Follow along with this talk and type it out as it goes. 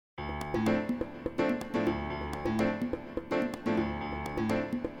We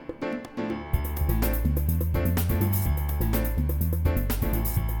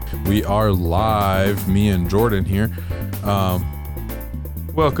are live, me and Jordan here.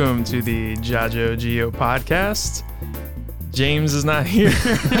 Welcome to the Jajo Geo podcast. James is not here.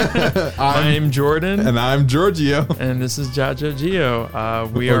 I'm Jordan. And I'm Giorgio. And this is Jajo Geo.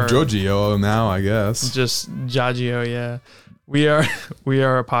 Or Giorgio now, I guess. Just Jagio, yeah. We are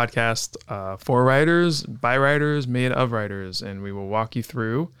a podcast for writers, by writers, made of writers, and we will walk you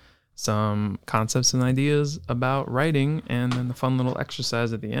through some concepts and ideas about writing, and then the fun little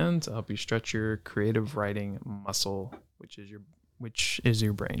exercise at the end to help you stretch your creative writing muscle, which is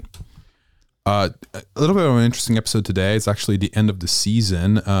your brain. A little bit of an interesting episode today. It's actually the end of the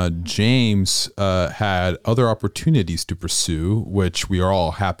season. James had other opportunities to pursue, which we are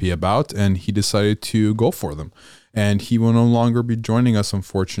all happy about, and he decided to go for them. And he will no longer be joining us,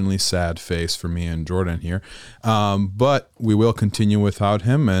 unfortunately. Sad face for me and Jordan here. But we will continue without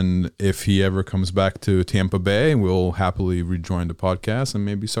him. And if he ever comes back to Tampa Bay, we'll happily rejoin the podcast and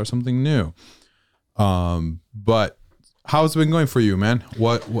maybe start something new. But how's it been going for you, man?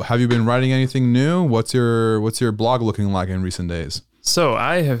 What have you been writing anything new? What's your blog looking like in recent days? So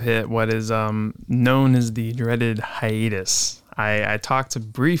I have hit what is known as the dreaded hiatus. I talked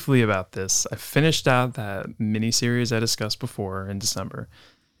briefly about this. I finished out that mini series I discussed before in December.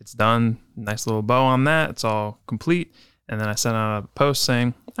 It's done. Nice little bow on that. It's all complete. And then I sent out a post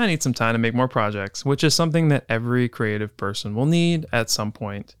saying, I need some time to make more projects, which is something that every creative person will need at some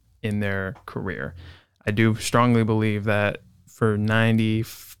point in their career. I do strongly believe that for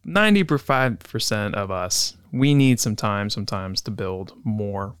 95% of us, we need some time sometimes to build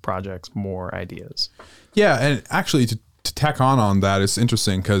more projects, more ideas. Yeah, and actually to tack on that, it's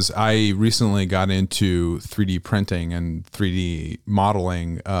interesting because I recently got into 3D printing and 3D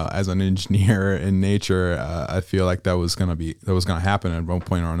modeling as an engineer in nature. I feel like that was gonna happen at one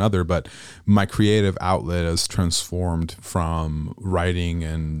point or another. But my creative outlet has transformed from writing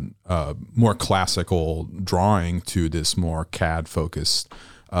and more classical drawing to this more CAD focused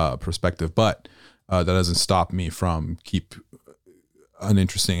perspective. But that doesn't stop me from keep an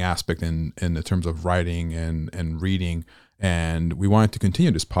interesting aspect in the terms of writing and reading, and we wanted to continue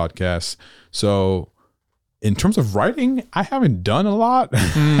this podcast. So in terms of writing, I haven't done a lot. I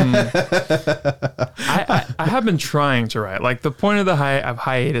have been trying to write. Like the point of the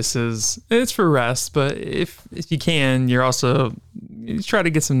hiatus is it's for rest, but if you can, you try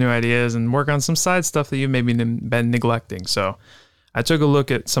to get some new ideas and work on some side stuff that you've maybe been neglecting. So I took a look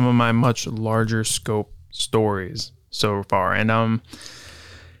at some of my much larger scope stories so far, and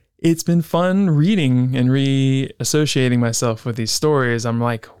it's been fun reading and reassociating myself with these stories. I'm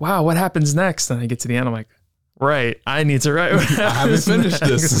like, wow, what happens next? And I get to the end, I'm like, right, I need to write. I haven't finished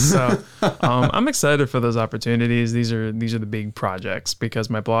this. So I'm excited for those opportunities. These are the big projects because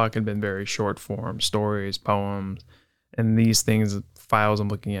my blog had been very short form stories, poems, and these files I'm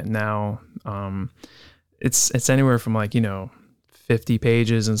looking at now. It's anywhere from 50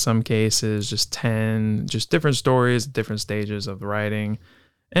 pages in some cases, just 10, just different stories, different stages of the writing.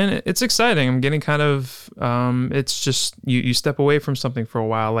 And it's exciting. I'm getting kind of, it's just, you step away from something for a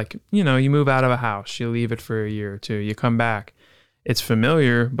while. Like, you move out of a house, you leave it for a year or two, you come back. It's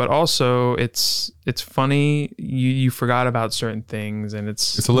familiar, but also it's funny. You forgot about certain things and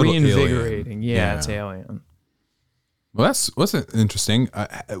it's a little reinvigorating. Alien. Yeah, it's alien. Well, that's interesting.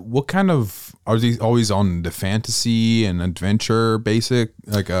 What kind of, are these always on the fantasy and adventure basic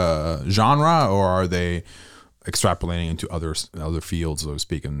genre, or are they extrapolating into other fields, so to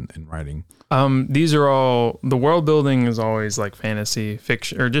speak, in writing? These are all, the world building is always like fantasy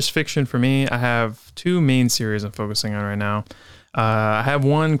fiction or just fiction for me. I have two main series I'm focusing on right now. I have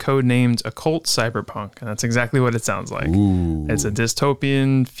one codenamed Occult Cyberpunk, and that's exactly what it sounds like. Ooh. It's a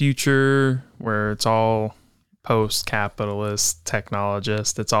dystopian future where it's all post-capitalist,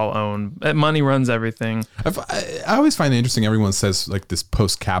 technologist. It's all owned. Money runs everything. I always find it interesting. Everyone says like this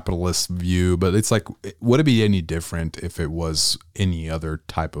post-capitalist view, but it's like, would it be any different if it was any other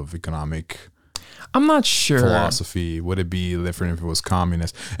type of economic? I'm not sure. Philosophy? Would it be different if it was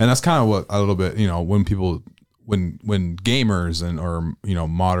communist? And that's kind of what a little bit, when people, when gamers or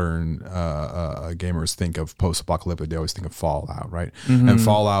modern gamers think of post-apocalyptic, they always think of Fallout, right? Mm-hmm. And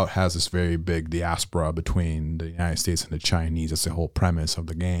Fallout has this very big diaspora between the United States and the Chinese. That's the whole premise of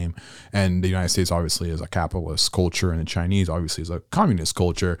the game. And the United States obviously is a capitalist culture, and the Chinese obviously is a communist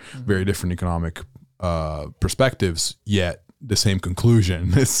culture. Mm-hmm. Very different economic perspectives, yet the same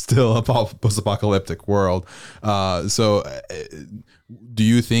conclusion. It's still a post-apocalyptic world. So do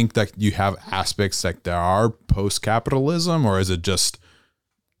you think that you have aspects that there are post-capitalism, or is it just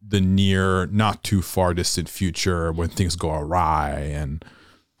the near, not too far distant future when things go awry. And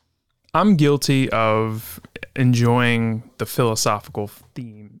I'm guilty of enjoying the philosophical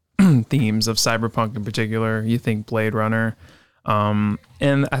themes of cyberpunk in particular. You think Blade Runner.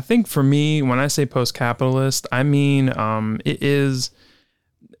 And I think for me, when I say post-capitalist, I mean, it is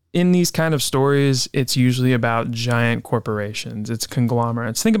in these kind of stories, it's usually about giant corporations. It's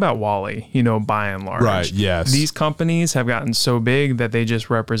conglomerates. Think about Wall-E, by and large. Right, yes. These companies have gotten so big that they just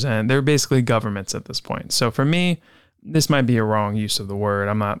represent, they're basically governments at this point. So for me, this might be a wrong use of the word.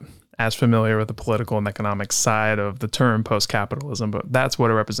 I'm not as familiar with the political and economic side of the term post-capitalism, but that's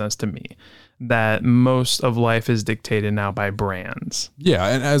what it represents to me. That most of life is dictated now by brands. Yeah,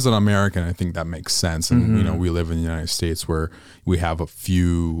 and as an American, I think that makes sense. And we live in the United States where we have a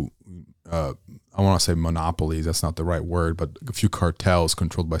few, I want to say monopolies. That's not the right word, but a few cartels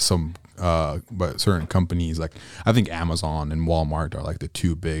controlled by by certain companies. Like I think Amazon and Walmart are like the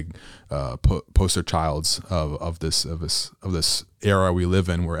two big poster childs of this era we live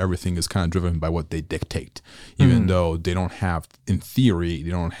in, where everything is kind of driven by what they dictate, even though they don't have, in theory, they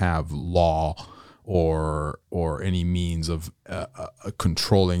don't have law or any means of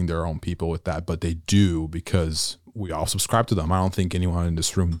controlling their own people with that, but they do because we all subscribe to them. I don't think anyone in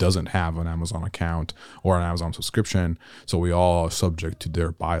this room doesn't have an Amazon account or an Amazon subscription, so we all are subject to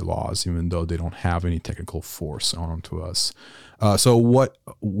their bylaws, even though they don't have any technical force onto us. So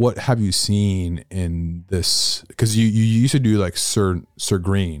what have you seen in this? Because you used to do like Sir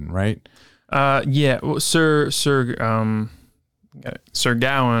Green, right? Yeah, well, Sir Gawain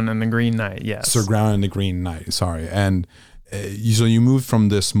and the Green Knight. Yes, Sir Gawain and the Green Knight. Sorry, and so you moved from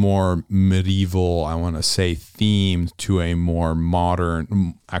this more medieval, I want to say, theme to a more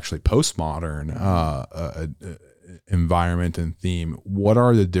modern, actually postmodern environment and theme. What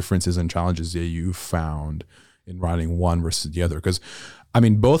are the differences and challenges that you found in writing one versus the other? Because I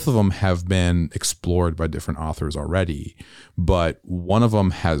mean, both of them have been explored by different authors already, but one of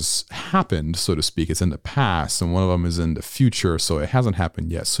them has happened, so to speak. It's in the past, and one of them is in the future, so it hasn't happened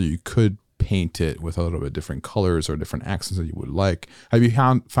yet. So you could paint it with a little bit different colors or different accents that you would like. Have you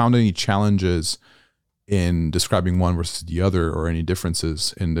found any challenges in describing one versus the other, or any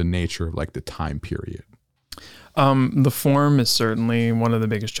differences in the nature of like the time period? The form is certainly one of the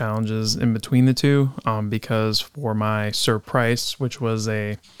biggest challenges in between the two, because for my Sir Price, which was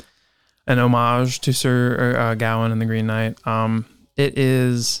an homage to Sir Gawain and the Green Knight,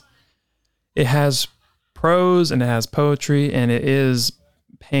 it has prose and it has poetry, and it is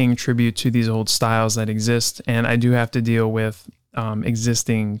paying tribute to these old styles that exist. And I do have to deal with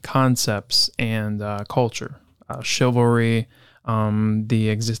existing concepts and culture, chivalry, the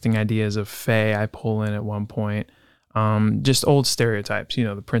existing ideas of fae I pull in at one point, just old stereotypes,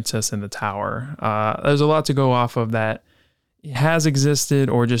 the princess in the tower. There's a lot to go off of that has existed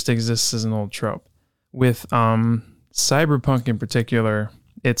or just exists as an old trope. With cyberpunk in particular,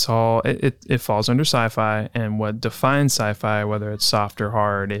 it falls under sci-fi, and what defines sci-fi, whether it's soft or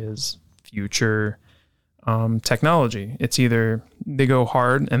hard, is future technology. It's either they go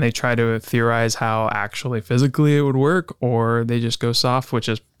hard and they try to theorize how actually physically it would work, or they just go soft, which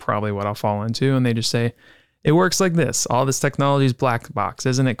is probably what I'll fall into, and they just say, it works like this. All this technology is black box.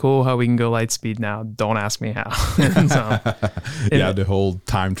 Isn't it cool how we can go light speed now? Don't ask me how. The whole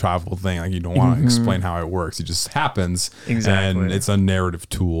time travel thing. Like, you don't want to explain how it works. It just happens. Exactly. And it's a narrative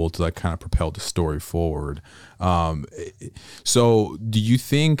tool to like kind of propel the story forward. So do you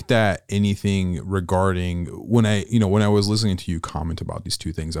think that anything regarding when I was listening to you comment about these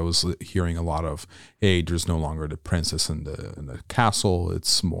two things, I was hearing a lot of, hey, there's no longer the princess in the castle.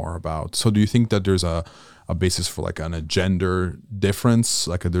 It's more about, so do you think that there's a basis for like a gender difference,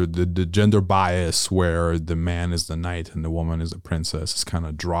 like the gender bias where the man is the knight and the woman is the princess is kind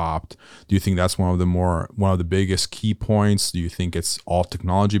of dropped? Do you think that's one of the biggest key points? Do you think it's all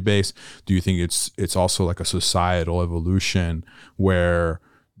technology based? Do you think it's also like a societal evolution where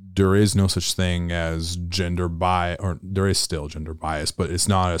there is no such thing as gender bias, or there is still gender bias, but it's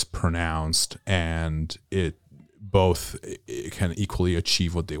not as pronounced, and it can equally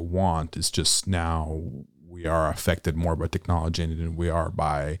achieve what they want? It's just now we are affected more by technology than we are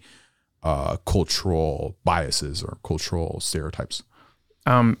by cultural biases or cultural stereotypes.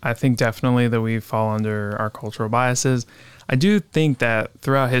 I think definitely that we fall under our cultural biases. I do think that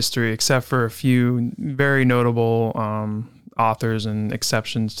throughout history, except for a few very notable authors and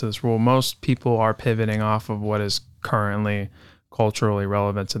exceptions to this rule, most people are pivoting off of what is currently culturally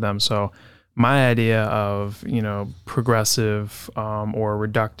relevant to them. So my idea of, progressive or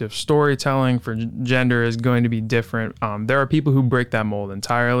reductive storytelling for gender is going to be different. There are people who break that mold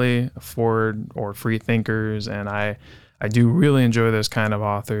entirely, forward or free thinkers, and I I do really enjoy those kind of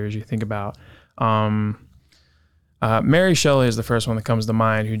authors. You think about Mary Shelley is the first one that comes to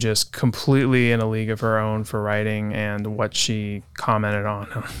mind, who just completely in a league of her own for writing, and what she commented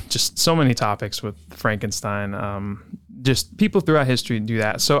on just so many topics with Frankenstein. Just people throughout history do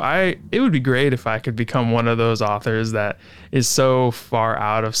that. So it would be great if I could become one of those authors that is so far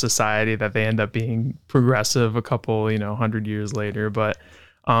out of society that they end up being progressive a couple, 100 years later. But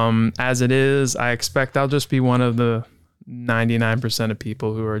as it is, I expect I'll just be one of the 99% of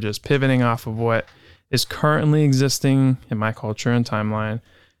people who are just pivoting off of what is currently existing in my culture and timeline.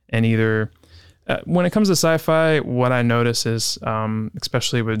 And either when it comes to sci-fi, what I notice is,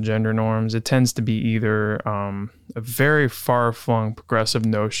 especially with gender norms, it tends to be either a very far-flung progressive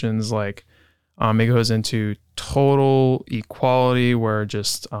notions, like it goes into total equality where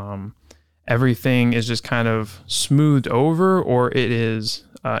just everything is just kind of smoothed over, or it is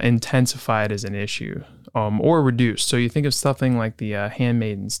intensified as an issue. Or reduced. So you think of something like the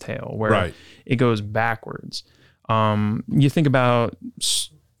Handmaid's Tale, where it goes backwards. You think about,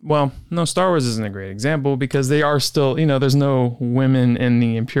 Star Wars isn't a great example because they are still, there's no women in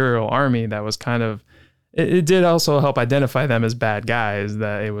the Imperial Army. That was kind of, it did also help identify them as bad guys,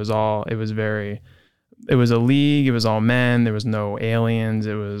 that it was a league, it was all men, there was no aliens,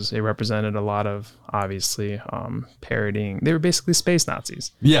 it represented a lot of, obviously, parodying. They were basically space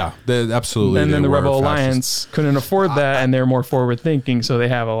Nazis. Yeah, absolutely. And then the Rebel Alliance couldn't afford that, and they're more forward thinking, so they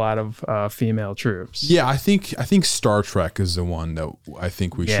have a lot of female troops. Yeah, I think Star Trek is the one that I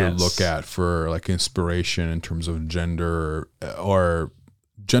think we should look at for like inspiration in terms of gender or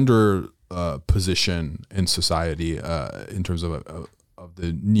gender position in society, in terms of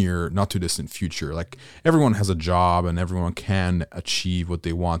the near, not too distant future. Like, everyone has a job and everyone can achieve what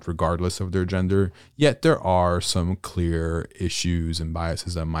they want regardless of their gender, yet there are some clear issues and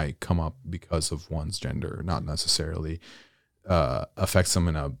biases that might come up because of one's gender. Not necessarily affects them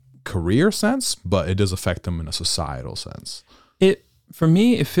in a career sense, but it does affect them in a societal sense. For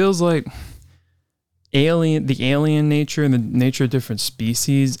me, it feels like the alien nature and the nature of different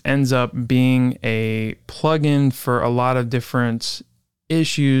species ends up being a plug-in for a lot of different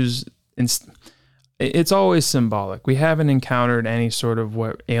issues. It's always symbolic. We haven't encountered any sort of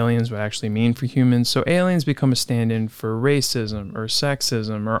what aliens would actually mean for humans. So aliens become a stand-in for racism or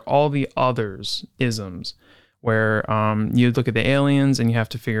sexism or all the others isms, where you look at the aliens and you have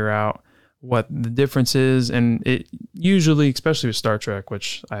to figure out what the difference is. And it usually, especially with Star Trek,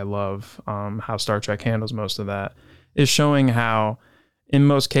 which I love, how Star Trek handles most of that, is showing how in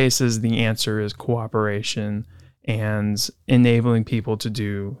most cases the answer is cooperation and enabling people to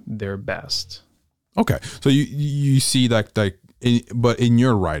do their best. Okay, so you see that, but in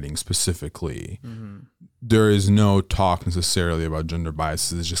your writing specifically, there is no talk necessarily about gender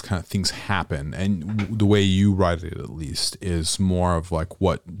biases. It's just kind of things happen, and the way you write it, at least, is more of like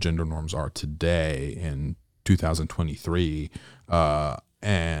what gender norms are today in 2023,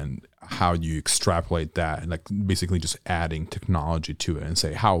 and how you extrapolate that, and like basically just adding technology to it and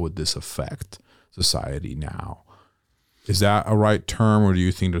say, how would this affect society now? Is that a right term, or do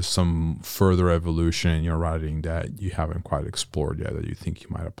you think there's some further evolution in your writing that you haven't quite explored yet that you think you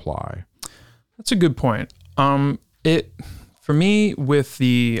might apply? That's a good point. For me, with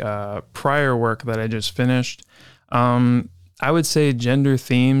the prior work that I just finished, I would say gender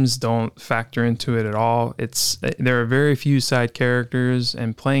themes don't factor into it at all. There are very few side characters,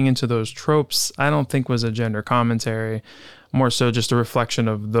 and playing into those tropes, I don't think was a gender commentary. More so just a reflection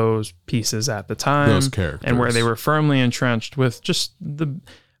of those pieces at the time, those characters, and where they were firmly entrenched with just the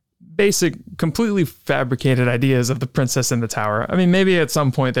basic, completely fabricated ideas of the princess in the tower. I mean, maybe at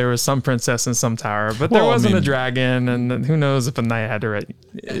some point there was some princess in some tower, but there wasn't a dragon, and who knows if a knight had to write.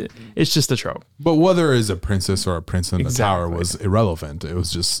 It's just a trope. But whether it's a princess or a prince in the tower was irrelevant. It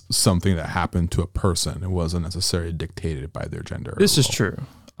was just something that happened to a person. It wasn't necessarily dictated by their gender. This is true.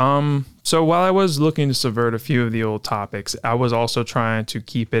 So while I was looking to subvert a few of the old topics, I was also trying to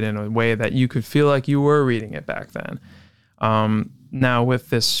keep it in a way that you could feel like you were reading it back then. Now with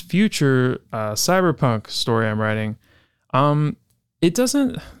this future cyberpunk story I'm writing, the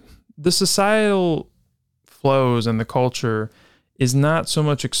societal flows and the culture is not so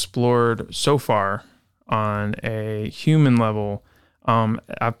much explored so far on a human level.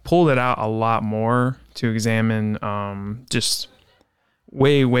 I've pulled it out a lot more to examine just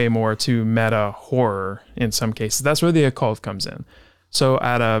way more to meta horror in some cases. That's where the occult comes in. So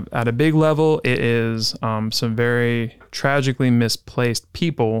at a big level, it is some very tragically misplaced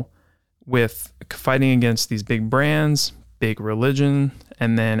people with fighting against these big brands, big religion,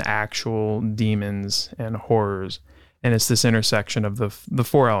 and then actual demons and horrors. And it's this intersection of the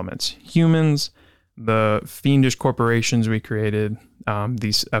four elements: humans, the fiendish corporations we created,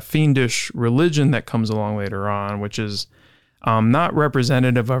 a fiendish religion that comes along later on, which is not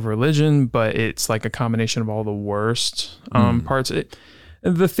representative of religion, but it's like a combination of all the worst parts.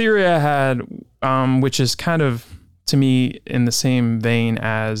 The theory I had, which is kind of, to me, in the same vein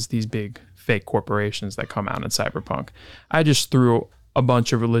as these big fake corporations that come out in Cyberpunk. I just threw a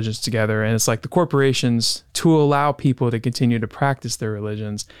bunch of religions together, and it's like the corporations, to allow people to continue to practice their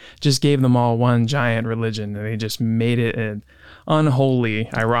religions, just gave them all one giant religion, and they just made it an unholy,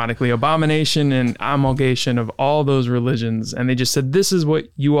 ironically, abomination and amalgamation of all those religions. And they just said, this is what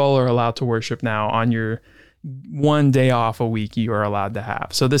you all are allowed to worship now on your one day off a week you are allowed to have.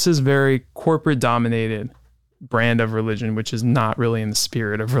 So this is very corporate dominated brand of religion, which is not really in the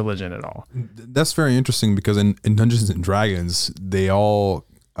spirit of religion at all. That's very interesting, because in Dungeons and Dragons, they all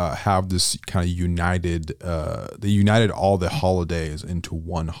have this kind of united, they united all the holidays into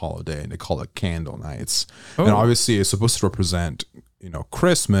one holiday, and they call it Candle Nights. And obviously it's supposed to represent,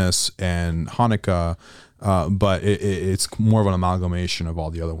 Christmas and Hanukkah, but it's more of an amalgamation of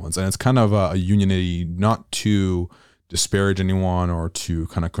all the other ones. And it's kind of a unity, not to disparage anyone or to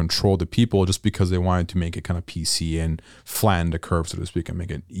kind of control the people, just because they wanted to make it kind of PC and flatten the curve, so to speak, and make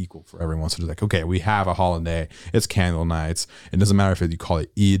it equal for everyone. So it's like, okay, we have a holiday, it's Candle Nights. It doesn't matter if you call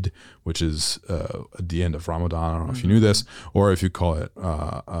it Eid, which is at the end of Ramadan, I don't know if you knew this, or if you call it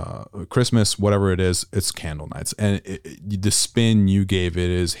Christmas, whatever it is, it's Candle Nights. And the spin you gave it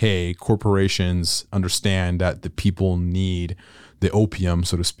is, hey, corporations understand that the people need the opium,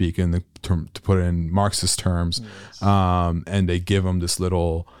 so to speak, in the term, to put it in Marxist terms, yes. And they give them this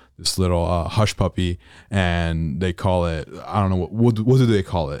little hush puppy, and they call it, I don't know, what do they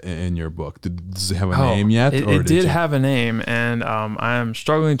call it in your book? Does it have a name yet? It did have a name, and I'm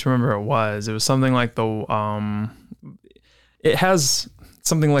struggling to remember what it was. It was something like it has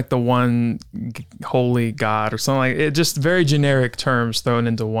something like the one holy God or something like it. Just very generic terms thrown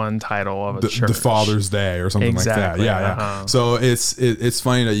into one title of a church. The Father's Day or something like that. Yeah. Uh-huh. So it's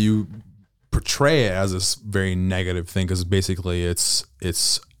funny that you portray it as this very negative thing, because basically it's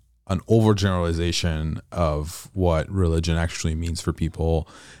an overgeneralization of what religion actually means for people,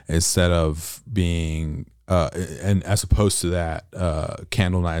 instead of being and as opposed to that,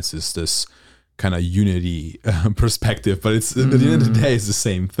 Candle Nights is this kind of unity perspective, but it's at the end of the day, it's the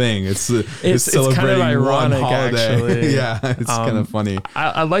same thing. It's celebrating kind of ironic, one holiday. Actually. Yeah, it's kind of funny.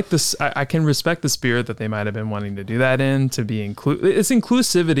 I like this. I can respect the spirit that they might have been wanting to do that in, to be it's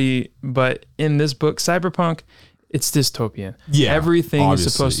inclusivity, but in this book, Cyberpunk, it's dystopian. Yeah, everything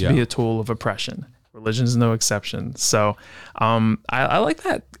is supposed to be a tool of oppression. Religion is no exception. So I like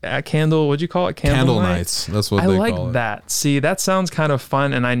that candle. What'd you call it? Candle Nights. That's what they call it. I like that. See, that sounds kind of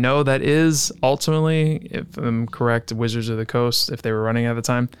fun. And I know that is ultimately, if I'm correct, Wizards of the Coast, if they were running at the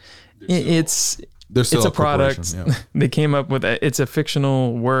time, it's a product. Yeah. They came up with it's a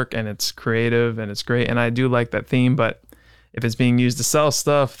fictional work, and it's creative and it's great. And I do like that theme, but if it's being used to sell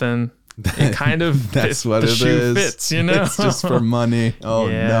stuff, then it kind of that's what it is. Fits, It's just for money. Oh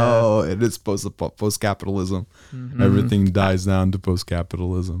yeah. No, it is post-capitalism. Mm-hmm. Everything dies down to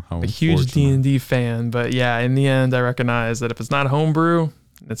post-capitalism. How a huge D&D fan, but yeah, in the end, I recognize that if it's not homebrew,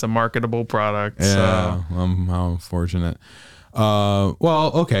 it's a marketable product. Yeah, so. How unfortunate.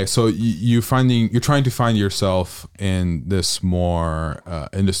 Well, okay, so you're trying to find yourself in this more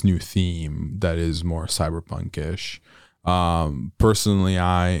in this new theme that is more cyberpunkish. Personally,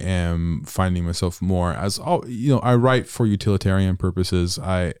 I am finding myself more as, I write for utilitarian purposes.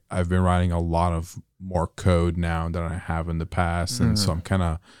 I've been writing a lot of more code now than I have in the past. And so I'm kind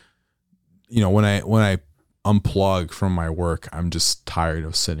of, when I unplug from my work, I'm just tired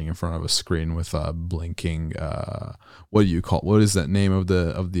of sitting in front of a screen with a blinking, what is that name of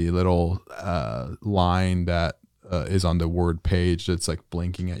the little, line that, is on the word page that's like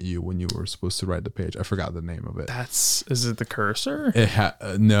blinking at you when you were supposed to write the page. I forgot the name of it. Is it the cursor?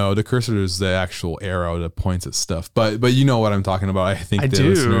 No, the cursor is the actual arrow that points at stuff. But you know what I'm talking about. I think the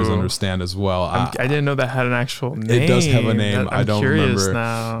listeners understand as well. I didn't know that had an actual name. It does have a name. I don't remember.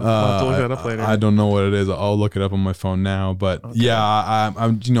 Now. I'll have to look that up later. I don't know what it is. I'll look it up on my phone now. But okay. Yeah,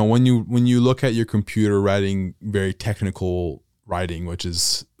 I'm when you look at your computer writing very technical writing, which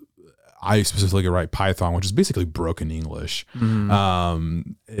is, I specifically write Python, which is basically broken English.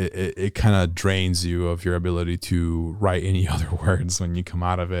 Mm. It kind of drains you of your ability to write any other words when you come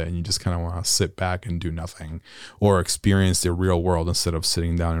out of it, and you just kind of want to sit back and do nothing, or experience the real world instead of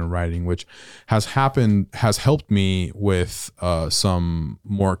sitting down and writing, which has helped me with some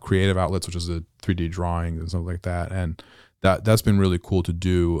more creative outlets, which is the 3D drawing and stuff like that, and that's been really cool to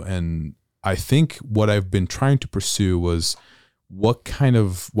do. And I think what I've been trying to pursue was what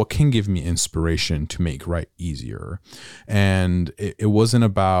can give me inspiration to make write easier. And it wasn't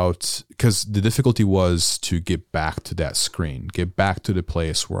about, because the difficulty was to get back to that screen, get back to the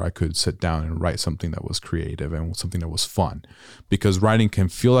place where I could sit down and write something that was creative and something that was fun. Because writing can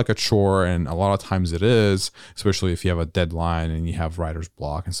feel like a chore, and a lot of times it is, especially if you have a deadline and you have writer's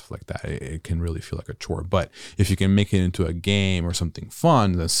block and stuff like that. It can really feel like a chore. But if you can make it into a game or something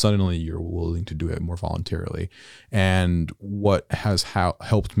fun, then suddenly you're willing to do it more voluntarily. And what has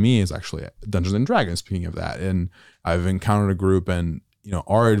helped me is actually Dungeons and Dragons, speaking of that. And I've encountered a group, and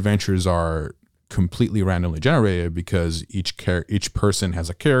our adventures are completely randomly generated because each person has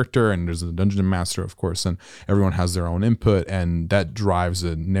a character, and there's a dungeon master, of course, and everyone has their own input, and that drives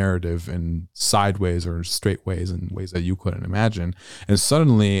a narrative in sideways or straight ways, in ways that you couldn't imagine. And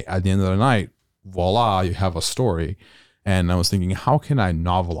suddenly at the end of the night, voila, you have a story. And I was thinking, how can I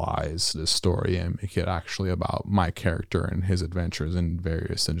novelize this story and make it actually about my character and his adventures in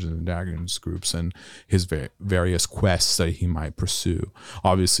various Dungeons and Dragons groups and his various quests that he might pursue?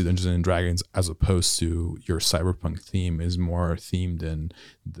 Obviously, Dungeons and Dragons, as opposed to your cyberpunk theme, is more themed in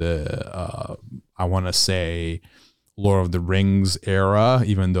the, I want to say, Lord of the Rings era,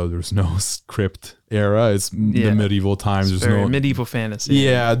 even though there's no script era. It's the medieval times. There's no medieval fantasy.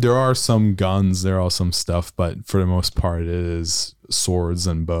 Yeah, there are some guns, there are some stuff, but for the most part, it is swords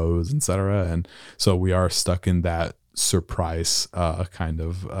and bows, etc. And so we are stuck in that surprise kind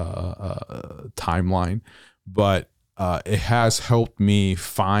of timeline. But it has helped me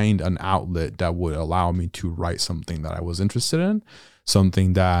find an outlet that would allow me to write something that I was interested in,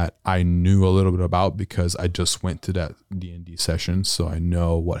 something that I knew a little bit about because I just went to that D&D session, so I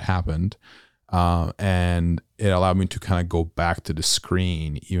know what happened. And it allowed me to kind of go back to the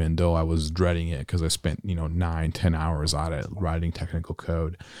screen, even though I was dreading it because I spent 9-10 hours on it writing technical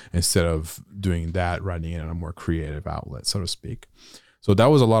code, instead of doing that, writing it in a more creative outlet, so to speak. So that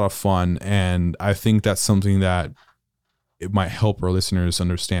was a lot of fun, and I think that's something that it might help our listeners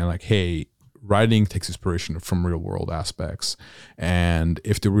understand, like, hey, writing takes inspiration from real world aspects. And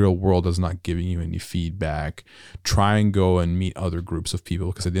if the real world is not giving you any feedback, try and go and meet other groups of people.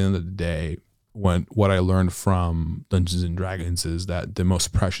 Because at the end of the day, what I learned from Dungeons and Dragons is that the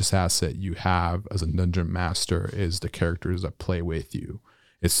most precious asset you have as a dungeon master is the characters that play with you.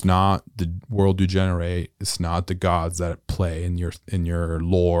 It's not the world you generate. It's not the gods that play in your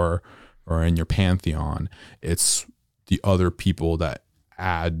lore or in your pantheon. It's the other people that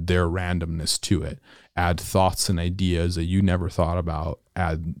add their randomness to it, add thoughts and ideas that you never thought about,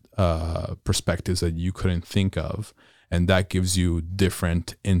 add perspectives that you couldn't think of, and that gives you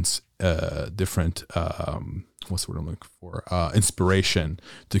different what's the word I'm looking for? Inspiration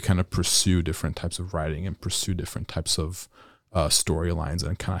to kind of pursue different types of writing and pursue different types of storylines,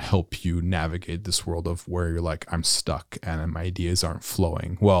 and kind of help you navigate this world of where you're like, I'm stuck and my ideas aren't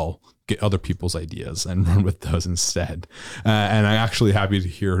flowing. Well, get other people's ideas and run with those instead. And I'm actually happy to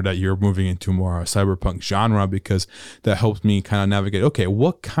hear that you're moving into more cyberpunk genre, because that helped me kind of navigate, okay,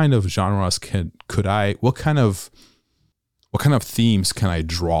 what kind of genres what kind of themes can I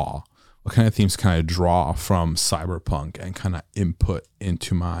draw? What kind of themes can I draw from cyberpunk and kind of input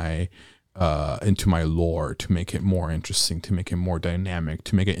into my lore to make it more interesting, to make it more dynamic,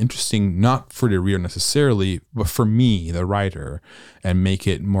 to make it interesting, not for the reader necessarily, but for me, the writer, and make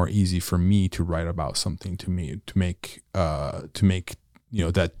it more easy for me to write about something, to make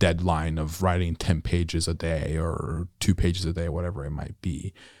that deadline of writing 10 pages a day or 2 pages a day, whatever it might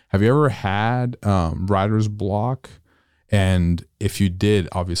be. Have you ever had writer's block? And if you did,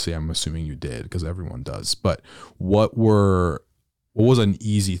 obviously I'm assuming you did, because everyone does, but what was an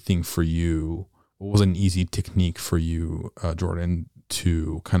easy thing for you? What was an easy technique for you, Jordan,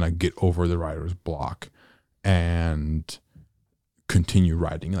 to kind of get over the writer's block and continue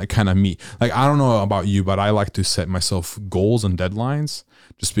writing? Like, kind of me. Like, I don't know about you, but I like to set myself goals and deadlines,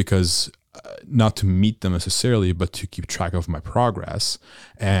 just because, not to meet them necessarily, but to keep track of my progress.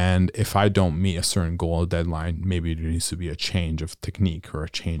 And if I don't meet a certain goal or deadline, maybe there needs to be a change of technique or a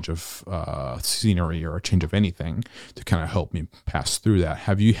change of scenery or a change of anything to kind of help me pass through that.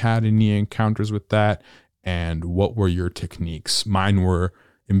 Have you had any encounters with that? And what were your techniques? Mine were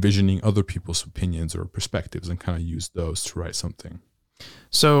envisioning other people's opinions or perspectives and kind of use those to write something.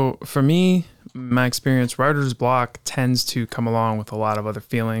 So for me, my experience, writer's block tends to come along with a lot of other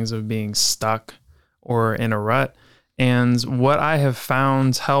feelings of being stuck or in a rut. And what I have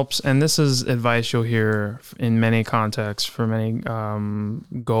found helps, and this is advice you'll hear in many contexts for many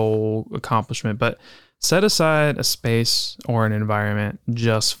goal accomplishment, but set aside a space or an environment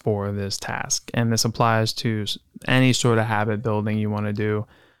just for this task. And this applies to any sort of habit building you want to do.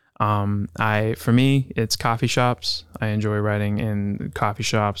 For me, it's coffee shops. I enjoy writing in coffee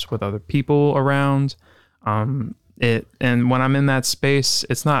shops with other people around. And when I'm in that space,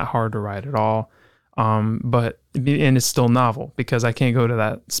 it's not hard to write at all. But it's still novel because I can't go to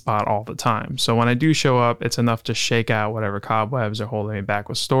that spot all the time. So when I do show up, it's enough to shake out whatever cobwebs are holding me back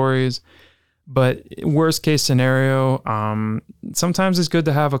with stories. But worst case scenario, sometimes it's good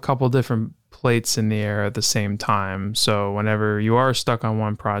to have a couple different plates in the air at the same time. So whenever you are stuck on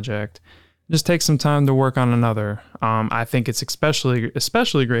one project, just take some time to work on another. I think it's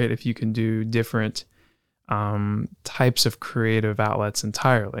especially great if you can do different types of creative outlets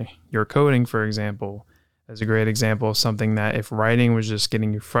entirely. Your coding, for example, is a great example of something that if writing was just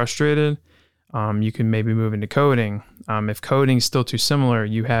getting you frustrated, you can maybe move into coding. If coding is still too similar,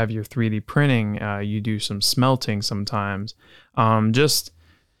 you have your 3D printing, you do some smelting sometimes. Just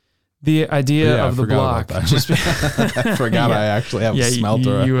the idea of the block. I forgot I actually have a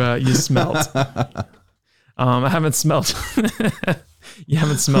smelter. You smelt. I haven't smelt. You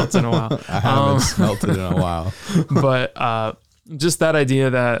haven't smelt in a while. I haven't smelted in a while. But just that idea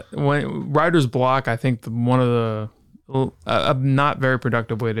that when writer's block, I think one of the a not very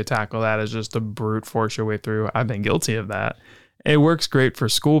productive way to tackle that is just to brute force your way through. I've been guilty of that. It works great for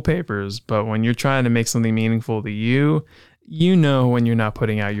school papers, but when you're trying to make something meaningful to you, you know when you're not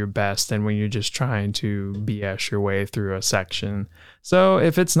putting out your best and when you're just trying to BS your way through a section. So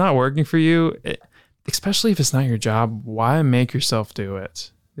if it's not working for you, especially if it's not your job, why make yourself do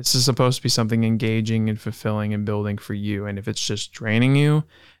it? This is supposed to be something engaging and fulfilling and building for you. And if it's just draining you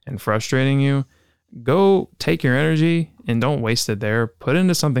and frustrating you, go take your energy and don't waste it there. Put it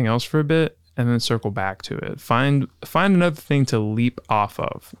into something else for a bit and then circle back to it. Find another thing to leap off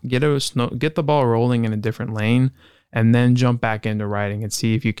of. Get the ball rolling in a different lane and then jump back into writing and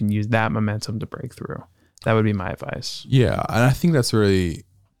see if you can use that momentum to break through. That would be my advice. Yeah, and I think that's really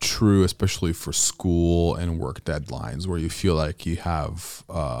true, especially for school and work deadlines where you feel like you have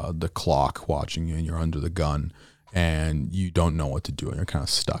the clock watching you and you're under the gun and you don't know what to do and you're kind of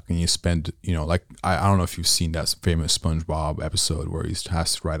stuck and you spend, like, I don't know if you've seen that famous SpongeBob episode where he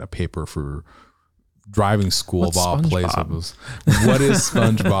has to write a paper for driving school of all places. What is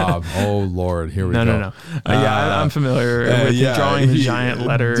SpongeBob? Oh Lord, here we go. No. I'm familiar with drawing the giant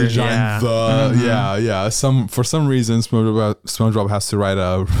letter. For some reason, SpongeBob has to write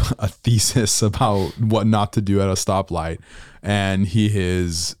a thesis about what not to do at a stoplight, and he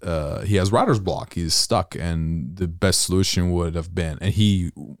has writer's block. He's stuck, and the best solution would have been, and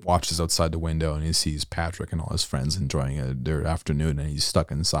he watches outside the window and he sees Patrick and all his friends enjoying their afternoon, and he's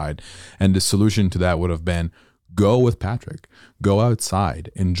stuck inside. And the solution to that would have been, go with Patrick, go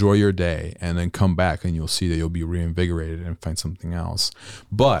outside, enjoy your day, and then come back and you'll see that you'll be reinvigorated and find something else.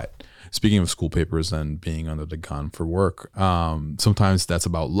 But speaking of school papers and being under the gun for work, sometimes that's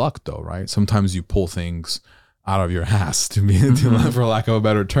about luck though, right? Sometimes you pull things out of your ass for lack of a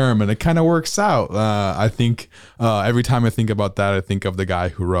better term, and it kind of works out. I think every time I think about that, I think of the guy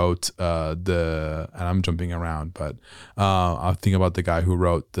who wrote and I'm jumping around, but I think about the guy who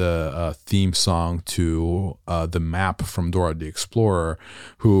wrote the theme song to the map from Dora the Explorer,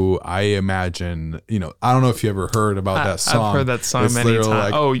 who I imagine, I don't know if you ever heard about that song. I've heard that song many times.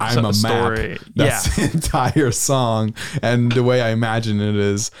 Like, I'm a story. Map. That's the entire song. And the way I imagine it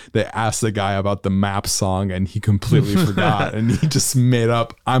is they asked the guy about the map song and he completely forgot and he just made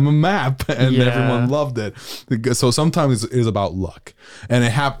up I'm a map, and everyone loved it. So sometimes it is about luck, and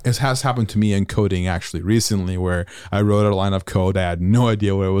it has happened to me in coding actually recently, where I wrote a line of code. I had no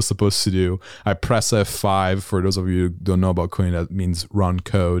idea what I was supposed to do. I press F5. For those of you who don't know about coding, that means run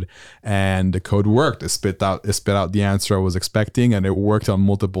code, and the code worked. It spit out the answer I was expecting, and it worked on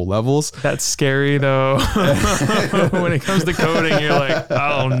multiple levels. That's scary though. When it comes to coding, you're like,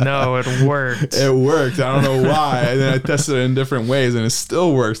 oh no, it worked. It worked. I don't know why. And then I tested it in different ways and it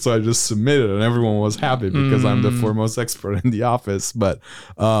still worked. So I just submitted and everyone was happy because I'm the foremost expert in the office. But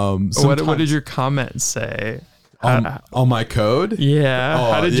what did your comment say? On my code? Yeah.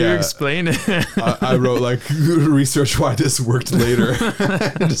 How did you explain it? I wrote like, research why this worked later.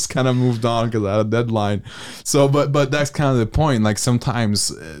 Just kind of moved on because I had a deadline. So, but that's kind of the point. Like sometimes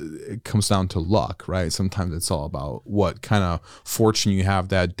it comes down to luck, right? Sometimes it's all about what kind of fortune you have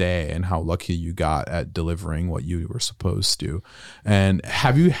that day and how lucky you got at delivering what you were supposed to. And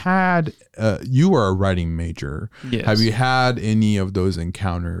have you had, you are a writing major. Yes. Have you had any of those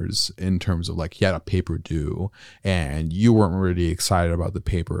encounters in terms of like you had a paper due and you weren't really excited about the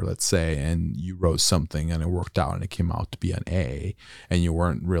paper, let's say, and you wrote something and it worked out and it came out to be an A and you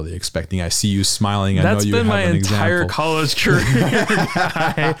weren't really expecting? I see you smiling. I know you have an example. That's been my entire college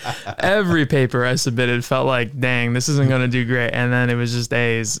career. every paper I submitted felt like, dang, this isn't going to do great. And then it was just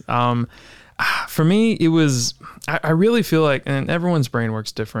A's. For me, it was, I really feel like, and everyone's brain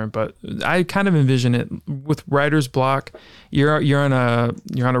works different, but I kind of envision it with writer's block. You're on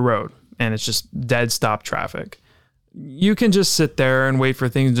a road and it's just dead stop traffic. You can just sit there and wait for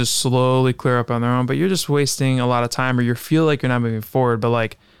things to just slowly clear up on their own, but you're just wasting a lot of time, or you feel like you're not moving forward. But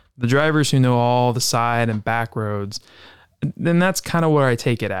like the drivers who know all the side and back roads, then that's kind of where I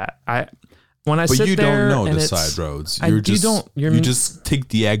take it at. When I sit there, don't know the side roads. You just take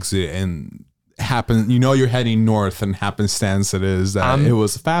the exit and you're heading north, and happenstance it is that it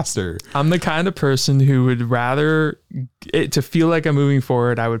was faster. I'm the kind of person who would rather it to feel like I'm moving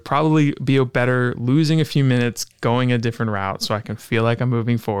forward. I would probably be better losing a few minutes going a different route so I can feel like I'm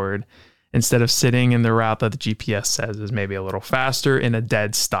moving forward, instead of sitting in the route that the GPS says is maybe a little faster in a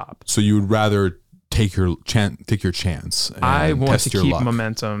dead stop. So you would rather take your chance. And I want to keep luck.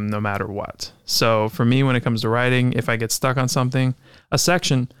 momentum no matter what. So for me, when it comes to writing, if I get stuck on something, a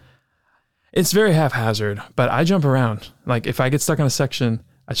section, it's very haphazard, but I jump around. Like if I get stuck on a section,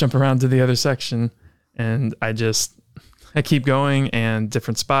 I jump around to the other section, and I keep going and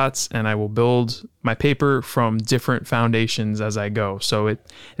different spots, and I will build my paper from different foundations as I go. So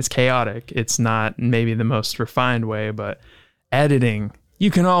it's chaotic. It's not maybe the most refined way, but editing, you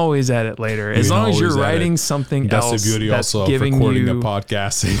can always edit later. As long as you're writing something else. That's the beauty that's also of giving recording you a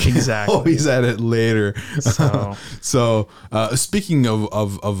podcast. Exactly. Always edit later. So speaking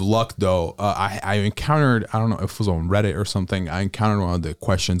of luck though, I encountered, I don't know if it was on Reddit or something, I encountered one of the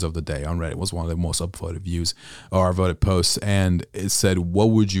questions of the day on Reddit. It was one of the most upvoted views or voted posts, and it said, what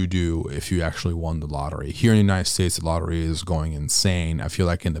would you do if you actually won the lottery? Here in the United States, the lottery is going insane. I feel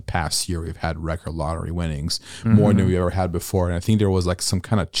like in the past year we've had record lottery winnings, more than we ever had before, and I think there was like some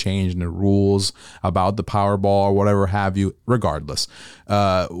kind of change in the rules about the Powerball or whatever have you. Irregardless,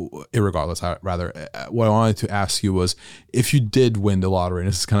 what I wanted to ask you was, if you did win the lottery, and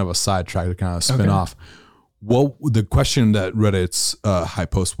this is kind of a sidetrack to kind of spin off, what the question that Reddit's high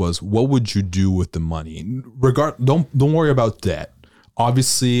post was, what would you do with the money? Don't worry about debt.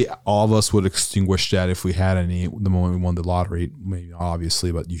 Obviously, all of us would extinguish that if we had any the moment we won the lottery. Maybe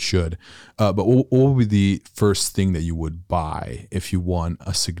obviously, but you should. But what would be the first thing that you would buy if you won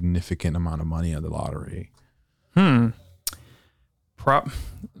a significant amount of money on the lottery? I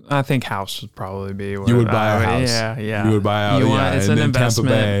think house would probably be. You would buy a house. Yeah. You would buy a house. It's an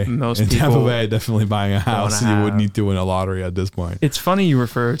investment. In Tampa Bay, definitely buying a house. You would need to win a lottery at this point. It's funny you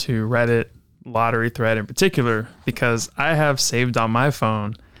refer to Reddit lottery thread in particular, because I have saved on my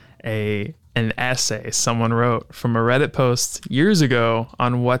phone an essay someone wrote from a Reddit post years ago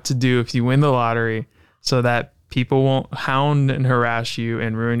on what to do if you win the lottery, so that people won't hound and harass you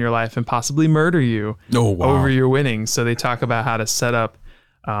and ruin your life and possibly murder you over your winnings. So they talk about how to set up,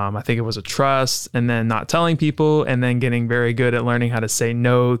 I think it was a trust, and then not telling people, and then getting very good at learning how to say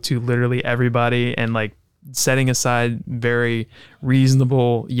no to literally everybody, and like setting aside very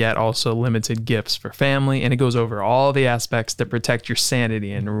reasonable yet also limited gifts for family. And it goes over all the aspects to protect your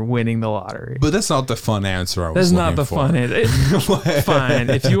sanity and winning the lottery. But that's not the fun answer I was That's looking not the for. fun answer.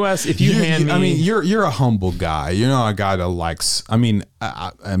 Fine. If you hand me... I mean, you're a humble guy. You're not a guy that likes... I mean,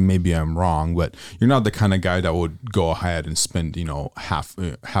 maybe I'm wrong, but you're not the kind of guy that would go ahead and spend, half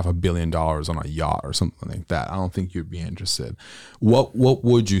 $1 billion on a yacht or something like that. I don't think you'd be interested. What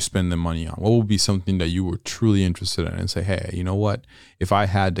would you spend the money on? What would be something that you were truly interested in and say, hey, you know what? If I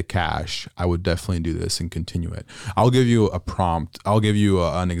had the cash, I would definitely do this and continue it. I'll give you a prompt. I'll give you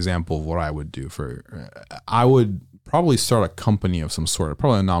an example of what I would do. I would probably start a company of some sort,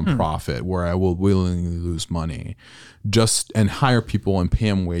 probably a nonprofit where I will willingly lose money and hire people and pay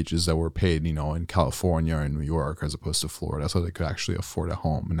them wages that were paid, in California and New York as opposed to Florida, so they could actually afford a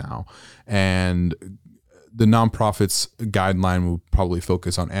home now. And the nonprofit's guideline will probably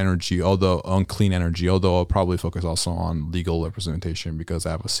focus on on clean energy, although I'll probably focus also on legal representation, because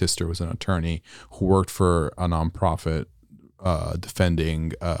I have a sister who was an attorney who worked for a nonprofit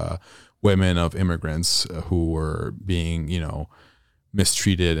defending women of immigrants who were being,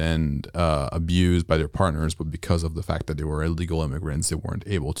 mistreated and abused by their partners, but because of the fact that they were illegal immigrants, they weren't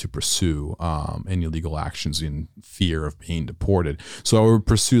able to pursue any legal actions in fear of being deported. So I would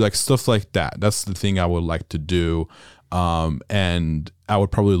pursue like stuff like that. That's the thing I would like to do, and I would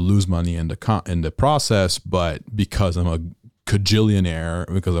probably lose money in the process, but because I'm a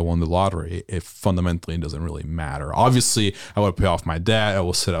cajillionaire, because I won the lottery, it fundamentally doesn't really matter. Obviously, I would pay off my debt. I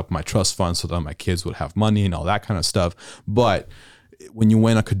will set up my trust fund so that my kids would have money and all that kind of stuff, but when you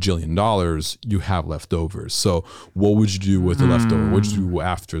win $1 kajillion, you have leftovers. So what would you do with the leftover? What would you do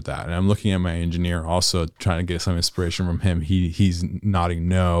after that? And I'm looking at my engineer also trying to get some inspiration from him. He's nodding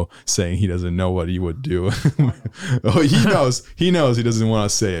no, saying he doesn't know what he would do. Oh, he knows. He knows. He doesn't want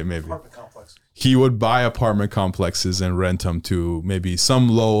to say it. Maybe he would buy apartment complexes and rent them to maybe some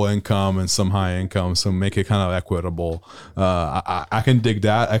low income and some high income, so make it kind of equitable. I can dig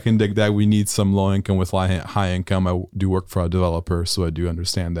that. I can dig that. We need some low income with high income. I do work for a developer, so I do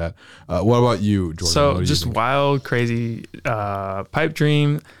understand that. What about you, Jordan? So just wild, crazy pipe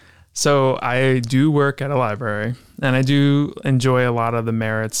dream. So I do work at a library, and I do enjoy a lot of the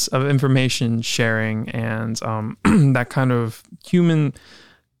merits of information sharing and that kind of human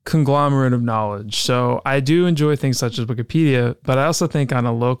conglomerate of knowledge. So I do enjoy things such as Wikipedia, but I also think on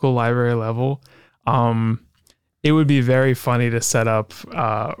a local library level, it would be very funny to set up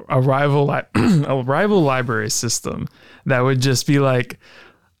a rival library system that would just be like,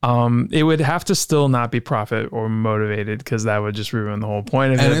 it would have to still not be profit or motivated, because that would just ruin the whole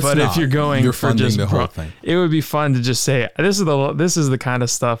point of it. But if you're going for just the whole thing, it would be fun to just say, this is the kind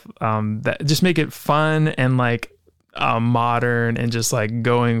of stuff that just make it fun and like modern, and just like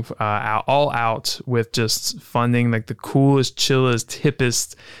going all out with just funding like the coolest, chillest,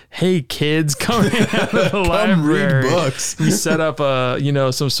 hippest, hey kids coming out of the library. Read books. We set up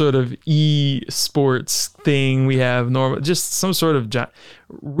some sort of e-sports thing. We have just some sort of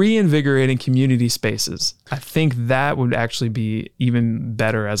reinvigorating community spaces. I think that would actually be even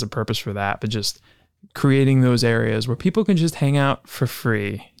better as a purpose for that, but just creating those areas where people can just hang out for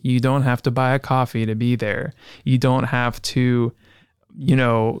free. You don't have to buy a coffee to be there. You don't have to,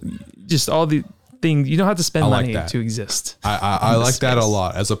 just all the things. You don't have to spend money to exist. I like that a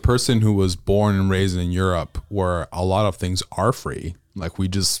lot. As a person who was born and raised in Europe, where a lot of things are free, like we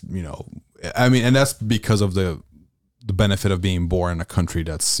just, and that's because of the benefit of being born in a country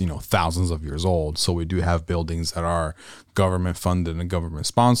that's thousands of years old. So we do have buildings that are government funded and government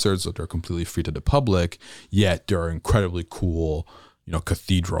sponsored, so they're completely free to the public, yet they're incredibly cool,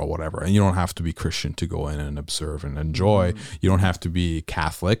 cathedral, whatever. And you don't have to be Christian to go in and observe and enjoy. You don't have to be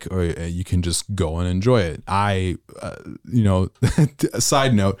Catholic, or you can just go and enjoy it.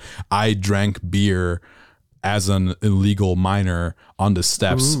 Side note, I drank beer as an illegal minor on the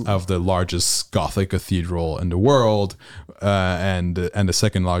steps of the largest Gothic cathedral in the world, and the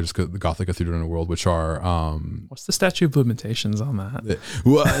second largest Gothic cathedral in the world, which are what's the statute of limitations on that?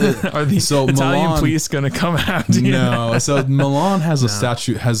 Are the Italian Milan, police going to come after you? No. So Milan has a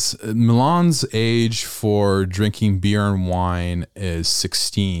statute. Milan's age for drinking beer and wine is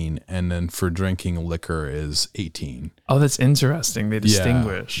 16, and then for drinking liquor is 18. Oh, that's interesting. They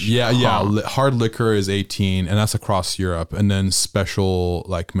distinguish. Yeah. Hard liquor is 18, and that's across Europe. And then special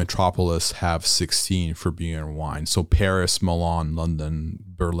like metropolis have 16 for beer and wine. So Paris, Milan, London,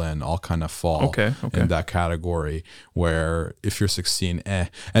 Berlin all kind of fall in that category, where if you're 16,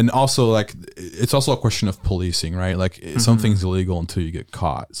 And also, like, it's also a question of policing, right? Like something's illegal until you get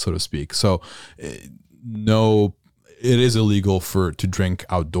caught, so to speak. So no, it is illegal to drink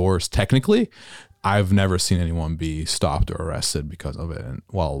outdoors technically. I've never seen anyone be stopped or arrested because of it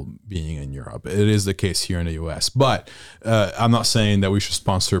while being in Europe. It is the case here in the U.S. But I'm not saying that we should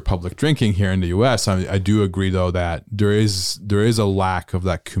sponsor public drinking here in the U.S. I do agree, though, that there is a lack of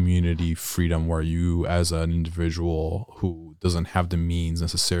that community freedom where you, as an individual who doesn't have the means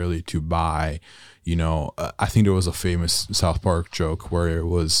necessarily to buy, I think there was a famous South Park joke where it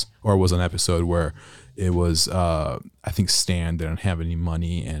was an episode where it was, I think Stan didn't have any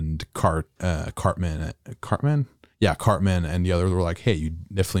money, and Cartman and the others were like, hey, you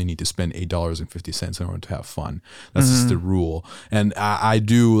definitely need to spend $8.50 in order to have fun. That's just the rule. And I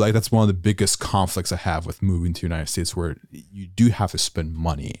do, like, that's one of the biggest conflicts I have with moving to the United States, where you do have to spend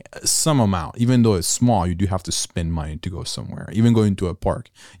money, some amount, even though it's small. You do have to spend money to go somewhere. Even going to a park,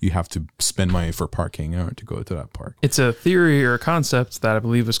 you have to spend money for parking in order to go to that park. It's a theory or a concept that I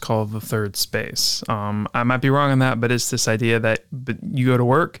believe is called the third space. I might be wrong on that, but it's this idea that you go to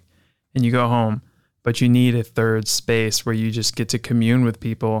work and you go home, but you need a third space where you just get to commune with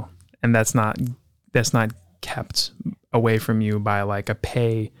people, and that's not kept away from you by like a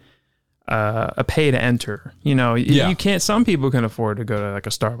pay to enter. You can't. Some people can afford to go to like a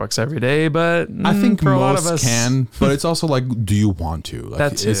Starbucks every day, but I think for most a lot of us can. But it's also like, do you want to? Like,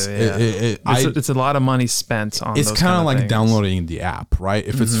 that's it's a lot of money spent on. It's kind of like things. Downloading the app, right?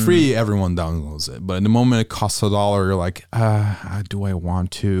 If it's free, everyone downloads it. But in the moment it costs $1, you're like, do I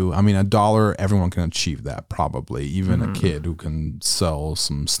want to? I mean, $1, everyone can achieve that probably. Even a kid who can sell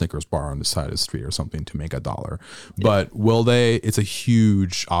some Snickers bar on the side of the street or something to make $1. But will they? It's a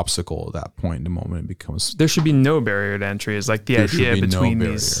huge obstacle at that point. The moment it becomes, there should be no barrier to entry. Is like the There should idea be no between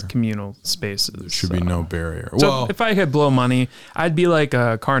barrier. these communal spaces. there should be no barrier. So Well, if I could blow money, I'd be like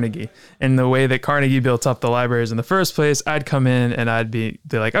Carnegie. And the way that Carnegie built up the libraries in the first place, I'd come in and I'd be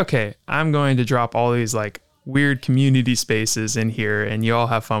like, okay, I'm going to drop all these like weird community spaces in here, and you all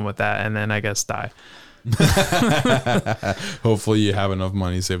have fun with that, and then I guess die. hopefully you have enough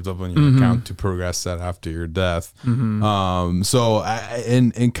money saved up on your account to progress that after your death. And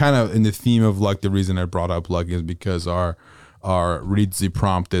kind of in the theme of luck, the reason I brought up luck is because our reads the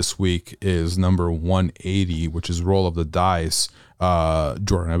prompt this week is number 180, which is roll of the dice.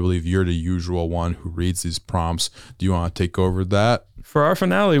 Jordan, I believe you're the usual one who reads these prompts. Do you want to take over that? For our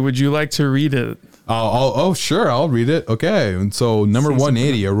finale, would you like to read it? Oh, sure. I'll read it. Okay. And so number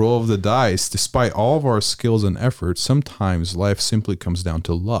 180, a roll of the dice. Despite all of our skills and efforts, sometimes life simply comes down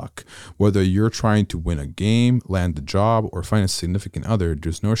to luck. Whether you're trying to win a game, land a job, or find a significant other,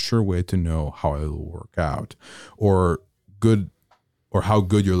 there's no sure way to know how it will work out or how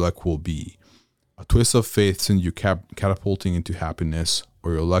good your luck will be. A twist of fate sends you catapulting into happiness,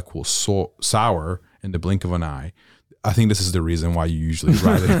 or your luck will sour in the blink of an eye. I think this is the reason why you usually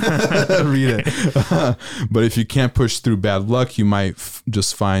read it. But if you can't push through bad luck, you might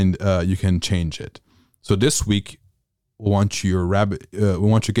just find you can change it. So this week, we want you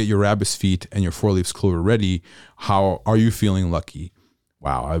to get your rabbit's feet and your 4-leaf clover ready. How are you feeling lucky?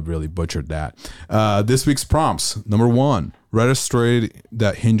 Wow, I really butchered that. This week's prompts. Number 1, write a story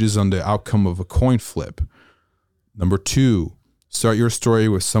that hinges on the outcome of a coin flip. Number 2, start your story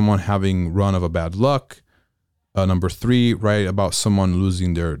with someone having run of a bad luck. Number 3, write about someone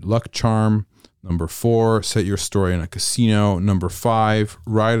losing their luck charm. Number 4, set your story in a casino. Number 5,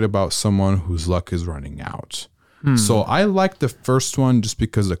 write about someone whose luck is running out. So I like the first one just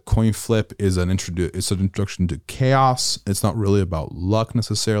because a coin flip is an introduction to chaos. It's not really about luck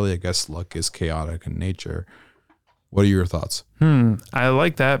necessarily. I guess luck is chaotic in nature. What are your thoughts? I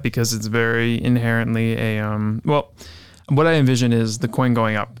like that because it's very inherently what I envision is the coin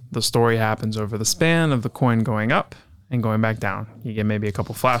going up. The story happens over the span of the coin going up and going back down. You get maybe a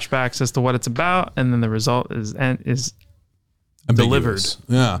couple flashbacks as to what it's about, and then the result is delivered.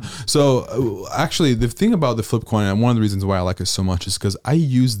 Yeah. So actually, the thing about the flip coin, and one of the reasons why I like it so much, is because I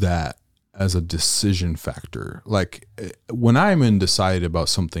use that as a decision factor. Like when I'm undecided about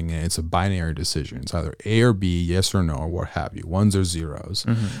something and it's a binary decision, it's either A or B, yes or no, or what have you, ones or zeros.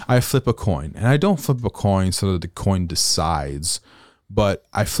 I flip a coin, and I don't flip a coin so that the coin decides, but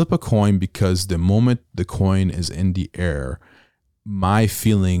I flip a coin because the moment the coin is in the air, my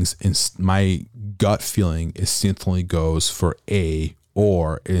gut feeling instantly goes for A,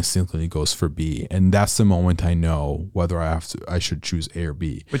 or it instantly goes for B, and that's the moment I know whether I should choose A or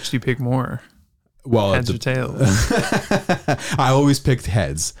B. Which do you pick more? Well, heads or tails? I always picked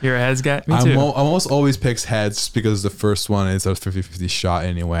heads. You're a heads guy? Me too. I almost always picks heads because the first one is a 50-50 shot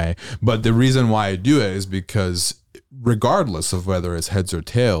anyway. But the reason why I do it is because regardless of whether it's heads or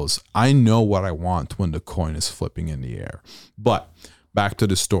tails, I know what I want when the coin is flipping in the air. But back to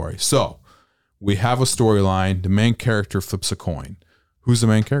the story. So we have a storyline. The main character flips a coin. Who's the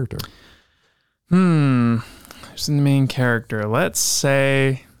main character? Who's the main character? Let's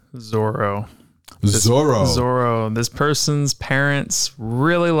say Zorro. Zorro. This person's parents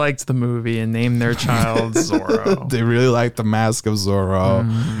really liked the movie and named their child Zorro. They really liked the mask of Zorro.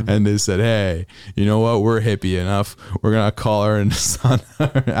 And they said, hey, you know what? We're hippie enough. We're going to call her and son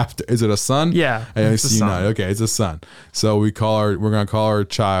after. Is it a son? Yeah. I see you not. Okay, it's a son. So we're going to call our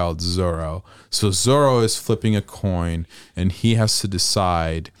child Zorro. So Zorro is flipping a coin, and he has to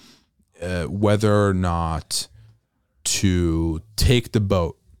decide whether or not to take the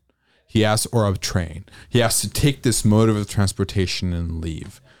boat. Or a train. He has to take this mode of transportation and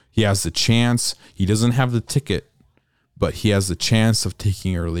leave. He has the chance. He doesn't have the ticket, but he has the chance of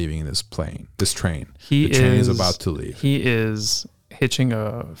taking or leaving this train. The train is about to leave. He is hitching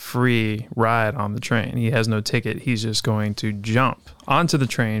a free ride on the train. He has no ticket. He's just going to jump onto the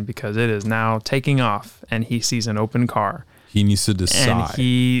train because it is now taking off, and he sees an open car. He needs to decide.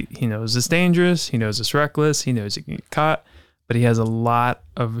 And he knows it's dangerous. He knows it's reckless. He knows he can get caught. But he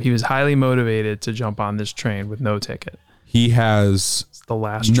was highly motivated to jump on this train with no ticket. He has the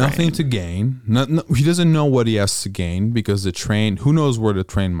last nothing to gain. He doesn't know what he has to gain because the train, who knows where the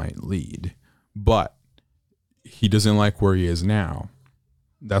train might lead. But he doesn't like where he is now.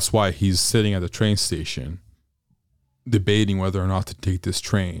 That's why he's sitting at the train station debating whether or not to take this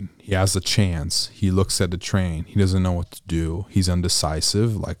train. He has a chance. He looks at the train. He doesn't know what to do. He's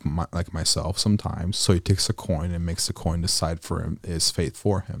undecisive, like myself sometimes. So he takes a coin and makes the coin decide for him his fate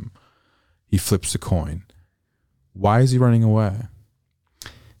for him. He flips the coin. Why is he running away?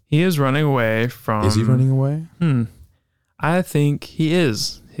 He is running away from... Is he running away? I think he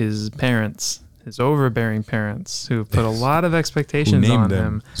is. His parents, his overbearing parents, who put a lot of expectations on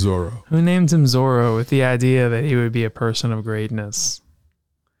him. Zorro. Who named him Zorro with the idea that he would be a person of greatness.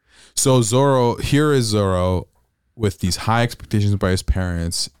 So here is Zorro with these high expectations by his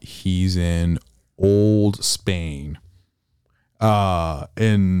parents. He's in old Spain.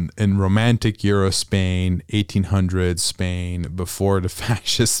 In romantic Euro Spain, 1800s Spain, before the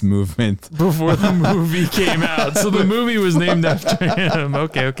fascist movement. Before the movie came out. So the movie was named after him.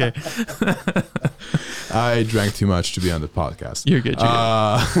 Okay. I drank too much to be on the podcast. You're good.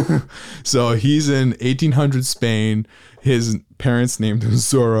 So he's in 1800 Spain. His parents named him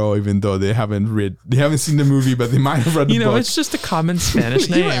Zorro, even though they haven't seen the movie, but they might have read the book. It's just a common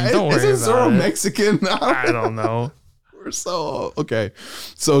Spanish name. Don't worry Isn't about Zorro it. Mexican? I don't know. We're so okay.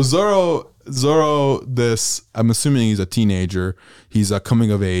 So Zorro, I'm assuming he's a teenager. He's a coming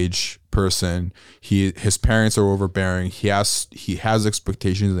of age person. His parents are overbearing. He has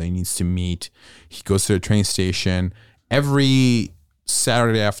expectations that he needs to meet. He goes to the train station every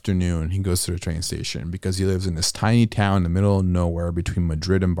Saturday afternoon. He goes to the train station because he lives in this tiny town in the middle of nowhere between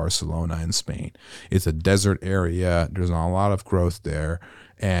Madrid and Barcelona in Spain. It's a desert area. There's not a lot of growth there.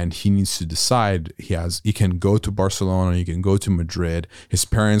 And he needs to decide. He can go to Barcelona. He can go to Madrid. His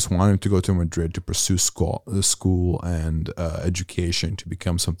parents want him to go to Madrid to pursue school and education to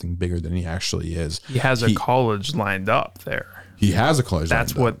become something bigger than he actually is. He has a college lined up there. He has a college.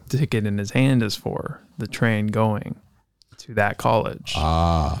 That's what the ticket in his hand is for. The train going to that college.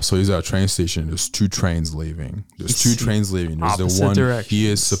 So he's at a train station. There's two trains leaving. There's the one directions. He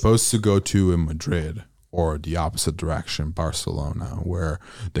is supposed to go to in Madrid, or the opposite direction, Barcelona, where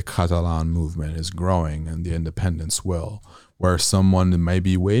the Catalan movement is growing and the independence will, where someone may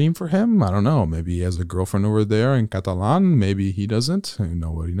be waiting for him. I don't know. Maybe he has a girlfriend over there in Catalan. Maybe he doesn't.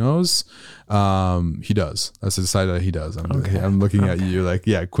 Nobody knows. He does. Let's decide that he does. I'm looking at you like,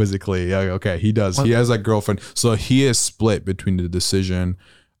 yeah, quizzically. Yeah, okay, he does. He has a girlfriend. So he is split between the decision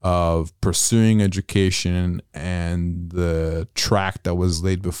of pursuing education and the track that was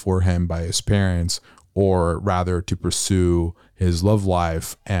laid before him by his parents, or rather to pursue his love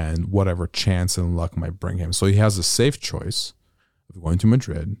life and whatever chance and luck might bring him. So he has a safe choice of going to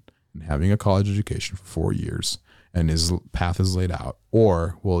Madrid and having a college education for 4 years, and his path is laid out.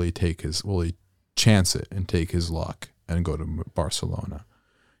 Or will he chance it and take his luck and go to Barcelona?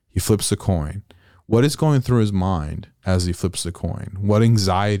 He flips a coin. What is going through his mind as he flips the coin? What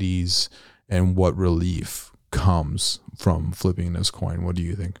anxieties and what relief comes from flipping this coin? What do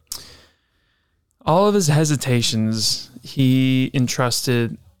you think? All of his hesitations, he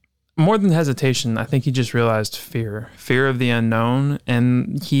entrusted, more than hesitation, I think he just realized fear of the unknown,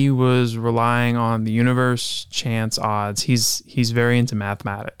 and he was relying on the universe, chance, odds. He's very into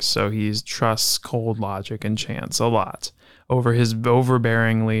mathematics, so he trusts cold logic and chance a lot over his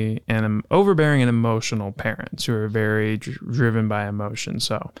overbearing and emotional parents who are very driven by emotion.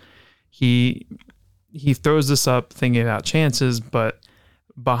 So he throws this up thinking about chances, but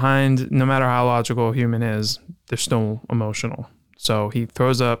behind, no matter how logical a human is, they're still emotional. So he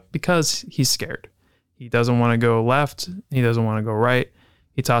throws up because he's scared. He doesn't want to go left. He doesn't want to go right.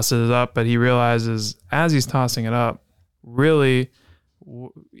 He tosses it up, but he realizes as he's tossing it up, really,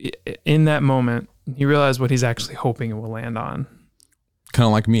 in that moment, he realized what he's actually hoping it will land on. Kind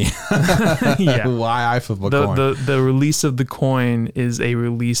of like me. Yeah. Why I flip a coin. The release of the coin is a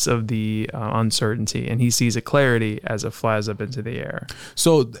release of the uncertainty, and he sees a clarity as it flies up into the air.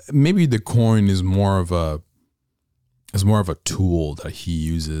 So maybe the coin is more of a tool that he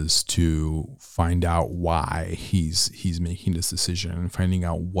uses to find out why he's making this decision and finding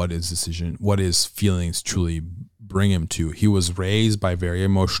out what his feelings truly bring him to. He was raised by very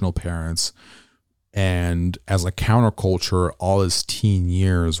emotional parents. And as a counterculture, all his teen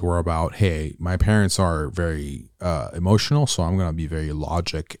years were about, hey, my parents are very emotional, so I'm going to be very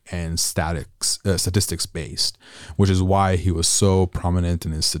logic and statistics based, which is why he was so prominent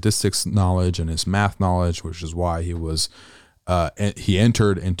in his statistics knowledge and his math knowledge, which is why he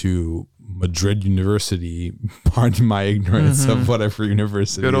entered into Madrid University. Pardon my ignorance of whatever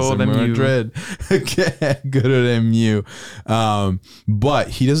university. Good old MU. Madrid. Good old MU. But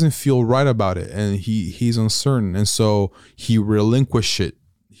he doesn't feel right about it, and he's uncertain, and so he relinquishes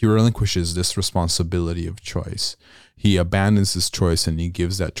this responsibility of choice. He abandons his choice and he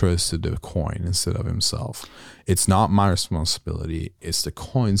gives that choice to the coin instead of himself. It's not my responsibility. It's the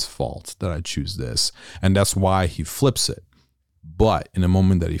coin's fault that I choose this, and that's why he flips it. But in the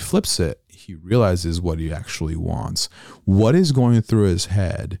moment that he flips it, he realizes what he actually wants. What is going through his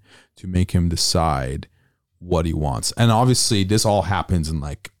head to make him decide what he wants? And obviously this all happens in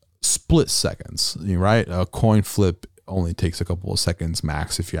like split seconds, right? A coin flip only takes a couple of seconds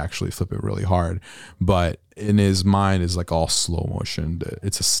max if you actually flip it really hard. But in his mind is like all slow motion.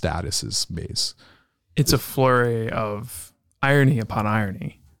 It's a status base. It's a flurry of irony upon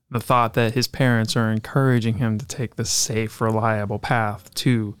irony. The thought that his parents are encouraging him to take the safe, reliable path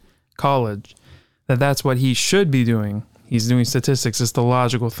to college, that's what he should be doing. He's doing statistics. It's the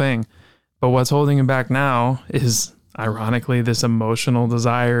logical thing. But what's holding him back now is, ironically, this emotional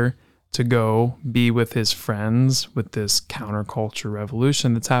desire to go be with his friends with this counterculture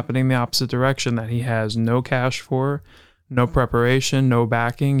revolution that's happening the opposite direction, that he has no cash for, no preparation, no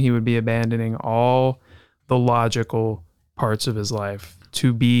backing. He would be abandoning all the logical parts of his life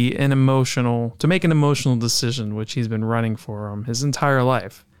to make an emotional decision, which he's been running for his entire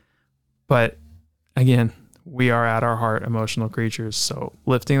life. But again, we are at our heart emotional creatures. So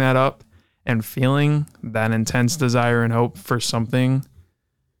lifting that up and feeling that intense desire and hope for something,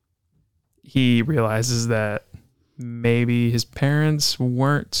 he realizes that maybe his parents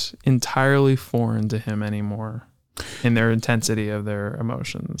weren't entirely foreign to him anymore in their intensity of their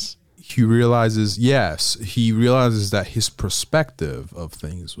emotions. He realizes that his perspective of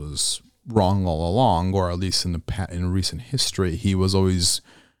things was wrong all along, or at least in recent history, he was always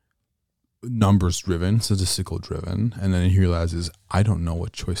numbers driven, statistical driven, and then he realizes, I don't know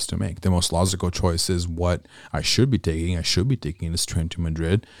what choice to make. The most logical choice is what I should be taking. I should be taking this train to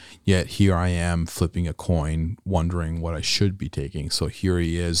Madrid, yet here I am flipping a coin, wondering what I should be taking. So here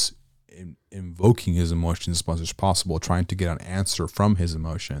he is invoking his emotions as much as possible, trying to get an answer from his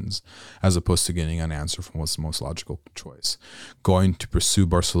emotions, as opposed to getting an answer from what's the most logical choice. Going to pursue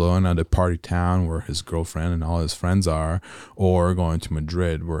Barcelona, the party town where his girlfriend and all his friends are, or going to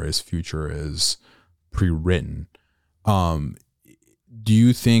Madrid where his future is pre-written. Do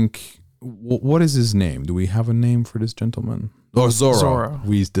you think, what is his name? Do we have a name for this gentleman? Oh, Zorro.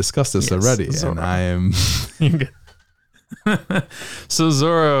 We discussed this already, Zorro. And I am... So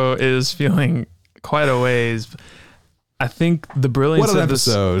Zorro is feeling quite a ways. I think the brilliance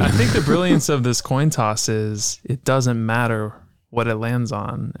of this coin toss is it doesn't matter what it lands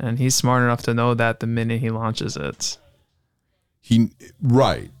on, and he's smart enough to know that the minute he launches it.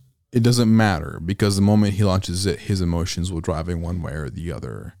 It doesn't matter, because the moment he launches it, his emotions will drive him one way or the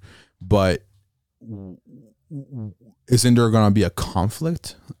other. But isn't there going to be a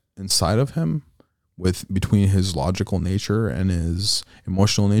conflict inside of him between his logical nature and his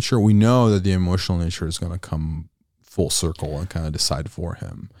emotional nature? We know that the emotional nature is going to come full circle and kind of decide for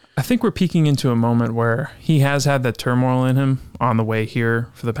him. I think we're peeking into a moment where he has had that turmoil in him on the way here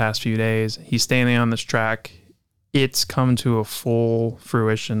for the past few days. He's standing on this track. It's come to a full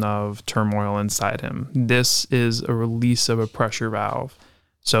fruition of turmoil inside him. This is a release of a pressure valve.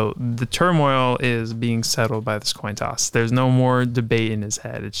 So the turmoil is being settled by this coin toss. There's no more debate in his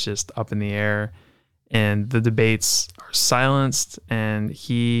head. It's just up in the air. And the debates are silenced, and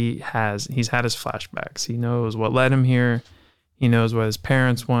he's had his flashbacks. He knows what led him here. He knows what his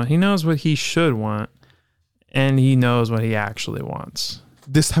parents want. He knows what he should want, and he knows what he actually wants.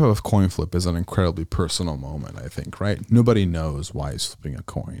 This type of coin flip is an incredibly personal moment, I think, right? Nobody knows why he's flipping a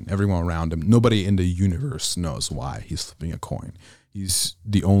coin. Everyone around him, nobody in the universe knows why he's flipping a coin. He's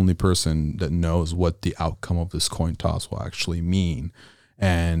the only person that knows what the outcome of this coin toss will actually mean.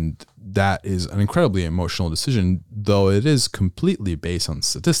 And that is an incredibly emotional decision, though it is completely based on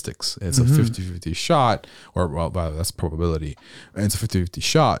statistics. It's a 50-50 shot, that's probability. And it's a 50-50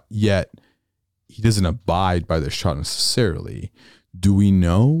 shot, yet he doesn't abide by the shot necessarily. Do we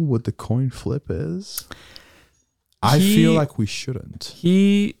know what the coin flip is? I feel like we shouldn't.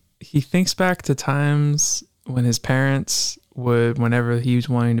 He thinks back to times when his parents whenever he was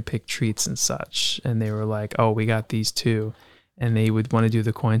wanting to pick treats and such, and they were like, oh, we got these two. And they would want to do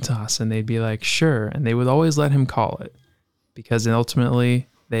the coin toss, and they'd be like, sure. And they would always let him call it, because ultimately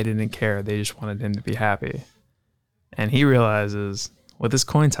they didn't care. They just wanted him to be happy. And he realizes with this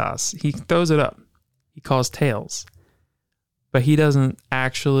coin toss, he throws it up. He calls tails, but he doesn't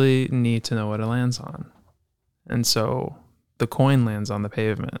actually need to know what it lands on. And so the coin lands on the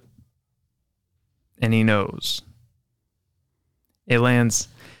pavement, and he knows. It lands...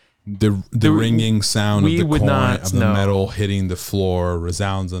 The ringing sound of the coin, of the metal hitting the floor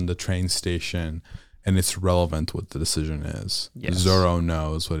resounds on the train station, and it's relevant what the decision is. Yes. Zorro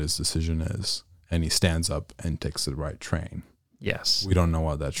knows what his decision is, and he stands up and takes the right train. Yes. We don't know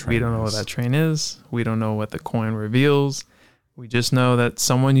what that train is. We don't know what that train is. We don't know what the coin reveals. We just know that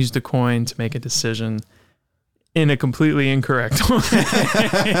someone used a coin to make a decision in a completely incorrect way.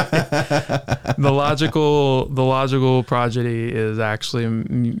 The logical prodigy is actually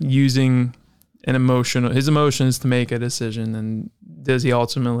using an his emotions to make a decision, and does he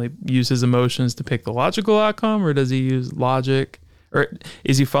ultimately use his emotions to pick the logical outcome, or does he use logic, or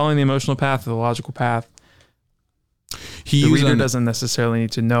is he following the emotional path or the logical path? The reader doesn't necessarily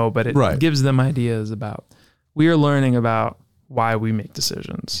need to know, but it gives them ideas about. We are learning about why we make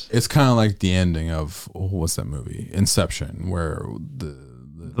decisions. It's kind of like the ending of what's that movie, Inception, where the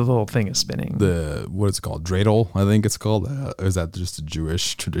little thing is spinning. What is it called? Dreidel, I think it's called. Is that just a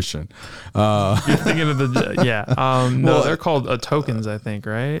Jewish tradition? You're thinking of no, they're called tokens, I think,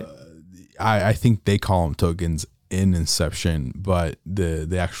 right? I think they call them tokens in Inception, but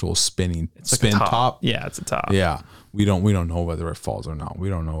the actual spin top. Yeah, it's a top. Yeah, we don't know whether it falls or not. We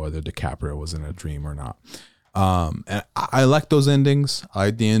don't know whether DiCaprio was in a dream or not. And I like those endings. I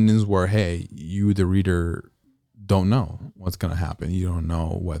like the endings where, hey, you, the reader, don't know what's going to happen. You don't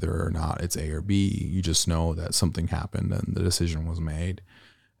know whether or not it's A or B. You just know that something happened and the decision was made.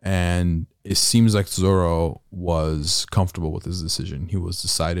 And it seems like Zoro was comfortable with his decision. He was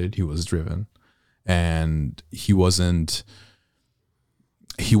decided, he was driven, and he wasn't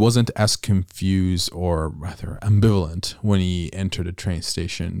as confused, or rather ambivalent, when he entered a train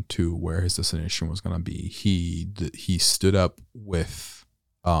station to where his destination was going to be. He stood up with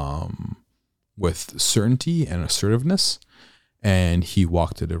certainty and assertiveness, and he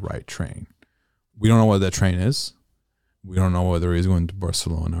walked to the right train. We don't know what that train is. We don't know whether he's going to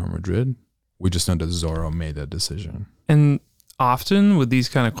Barcelona or Madrid. We just know that Zoro made that decision. And often with these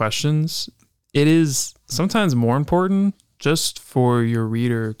kind of questions, it is sometimes more important just for your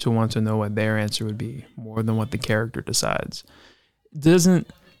reader to want to know what their answer would be more than what the character decides. It doesn't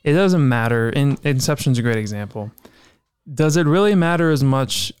matter. Inception's a great example. Does it really matter as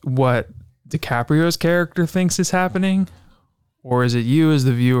much what DiCaprio's character thinks is happening? Or is it you as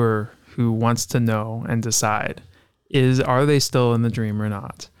the viewer who wants to know and decide? Are they still in the dream or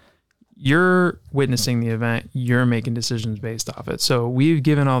not? You're witnessing the event. You're making decisions based off it. So we've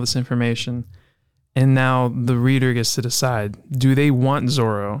given all this information, and now the reader gets to decide, do they want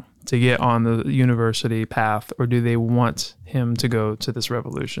Zoro to get on the university path, or do they want him to go to this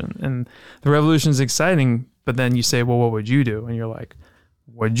revolution? And the revolution is exciting, but then you say, well, what would you do? And you're like,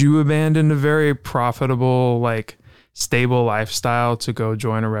 would you abandon a very profitable, stable lifestyle to go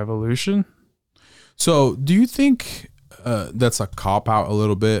join a revolution? So do you think that's a cop-out a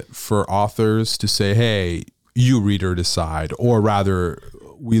little bit for authors to say, hey, you reader decide, or rather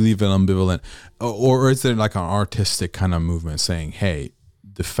we leave it ambivalent, or is there like an artistic kind of movement saying, hey,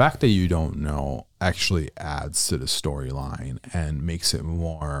 the fact that you don't know actually adds to the storyline and makes it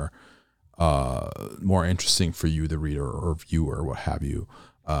more interesting for you, the reader or viewer, what have you,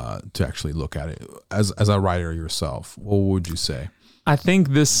 to actually look at it as a writer yourself? What would you say? I think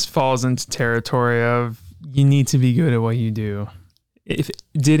this falls into territory of you need to be good at what you do.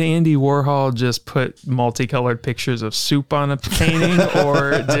 Did Andy Warhol just put multicolored pictures of soup on a painting,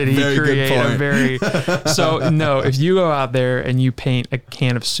 or did he create no, if you go out there and you paint a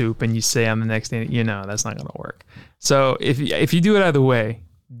can of soup and you say I'm the next day, that's not going to work. So if you do it either way,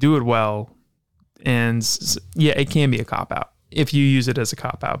 do it well. And yeah, it can be a cop-out if you use it as a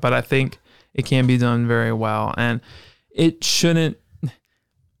cop-out, but I think it can be done very well. And it shouldn't,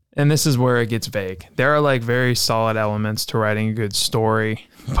 and this is where it gets vague. There are very solid elements to writing a good story,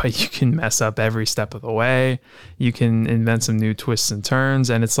 but you can mess up every step of the way. You can invent some new twists and turns.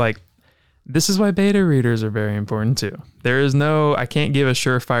 And it's this is why beta readers are very important too. I can't give a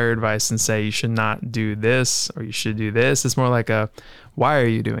surefire advice and say you should not do this or you should do this. It's more like why are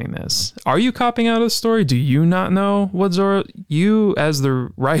you doing this? Are you copying out of the story? Do you not know what Zoro, you as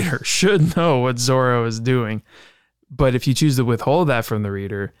the writer should know what Zoro is doing. But if you choose to withhold that from the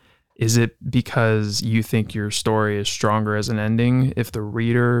reader, is it because you think your story is stronger as an ending if the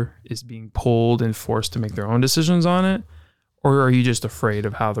reader is being pulled and forced to make their own decisions on it? Or are you just afraid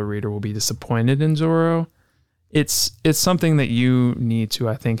of how the reader will be disappointed in Zoro? It's something that you need to,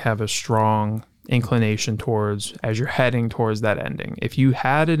 I think, have a strong inclination towards as you're heading towards that ending. If you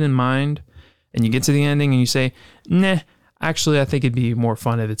had it in mind and you get to the ending and you say, nah, actually, I think it'd be more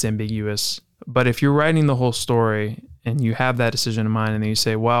fun if it's ambiguous. But if you're writing the whole story and you have that decision in mind and then you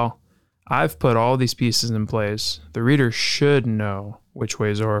say, well, I've put all these pieces in place. The reader should know which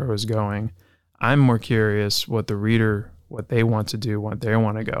way Zoro is going. I'm more curious what they want to do, what they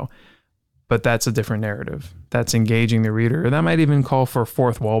want to go. But that's a different narrative. That's engaging the reader. That might even call for a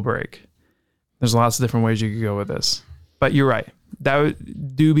fourth wall break. There's lots of different ways you could go with this. But you're right.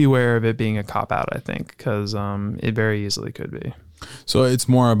 Do beware of it being a cop-out, I think, because it very easily could be. So it's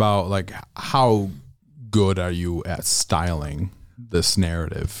more about how good are you at styling this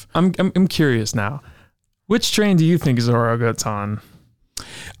narrative? I'm curious now. Which train do you think Zoro gets on?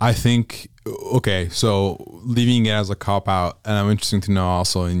 I think okay, so leaving it as a cop out, and I'm interested to know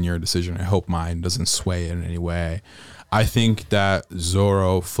also in your decision. I hope mine doesn't sway it in any way. I think that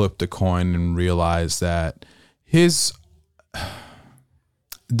Zorro flipped a coin and realized that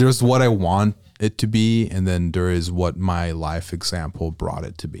there's what I want it to be, and then there is what my life example brought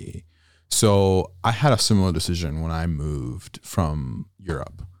it to be. So I had a similar decision when I moved from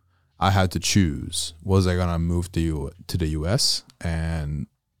Europe. I had to choose: was I gonna move to the US and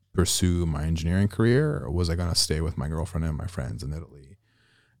pursue my engineering career, or was I gonna stay with my girlfriend and my friends in Italy?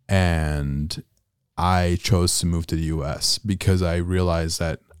 And I chose to move to the US because I realized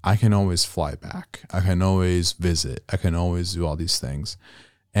that I can always fly back. I can always visit. I can always do all these things.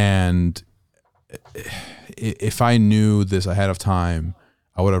 And if I knew this ahead of time,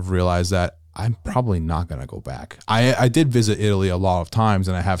 I would have realized that I'm probably not going to go back. I did visit Italy a lot of times,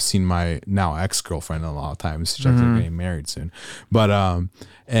 and I have seen my now ex-girlfriend a lot of times. She's actually getting married soon. But,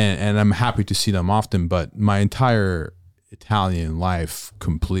 and I'm happy to see them often, but my entire Italian life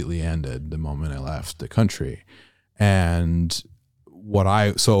completely ended the moment I left the country. And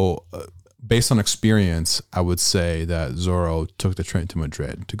based on experience, I would say that Zorro took the train to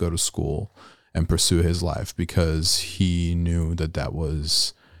Madrid to go to school and pursue his life because he knew that that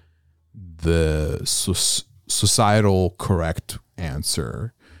was the societal correct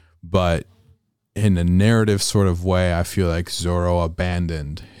answer. But in a narrative sort of way, I feel like Zorro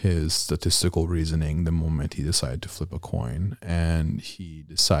abandoned his statistical reasoning the moment he decided to flip a coin, and he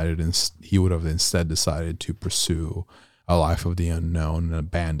would have instead decided to pursue a life of the unknown and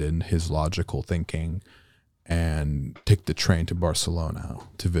abandon his logical thinking and take the train to Barcelona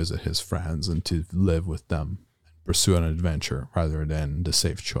to visit his friends and to live with them, pursue an adventure rather than the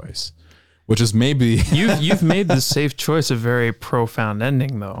safe choice, which is maybe you've made the safe choice a very profound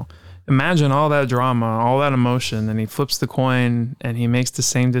ending, though. Imagine all that drama, all that emotion, and he flips the coin and he makes the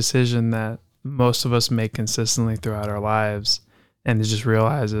same decision that most of us make consistently throughout our lives, and he just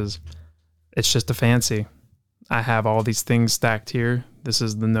realizes it's just a fancy. I have all these things stacked here. This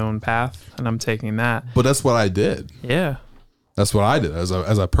is the known path, and I'm taking that. But that's what I did. Yeah. That's what I did as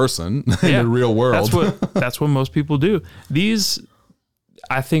a person in the real world. That's what most people do.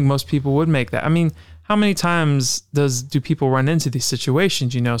 I think most people would make that. I mean, how many times do people run into these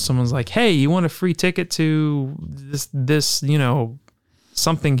situations? You know, someone's like, "Hey, you want a free ticket to this,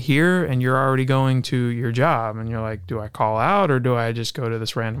 something here," and you're already going to your job, and you're like, "Do I call out or do I just go to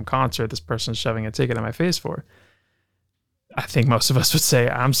this random concert this person's shoving a ticket in my face for?" I think most of us would say,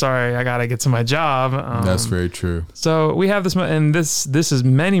 "I'm sorry, I got to get to my job." That's very true. So we have this, and this is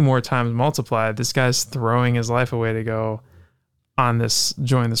many more times multiplied. This guy's throwing his life away to go join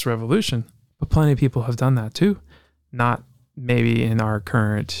this revolution. But plenty of people have done that too. Not maybe in our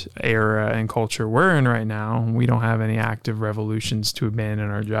current era and culture we're in right now. We don't have any active revolutions to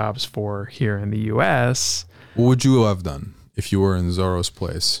abandon our jobs for here in the US. What would you have done if you were in Zorro's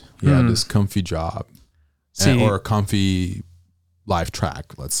place? You had this comfy job or a comfy life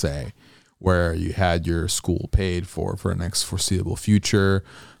track, let's say, where you had your school paid for the next foreseeable future.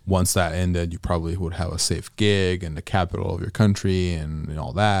 Once that ended, you probably would have a safe gig in the capital of your country and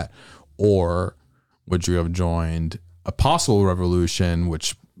all that. Or would you have joined a possible revolution,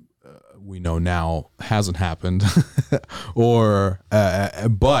 which we know now hasn't happened,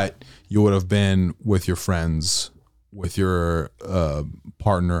 but you would have been with your friends, with your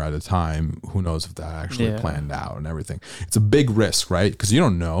partner at the time. Who knows if that actually planned out and everything. It's a big risk, right? Because you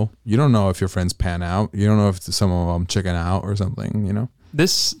don't know if your friends pan out. You don't know if some of them chicken out or something,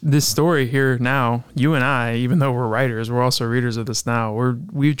 This story here now, you and I, even though we're writers, we're also readers of this now.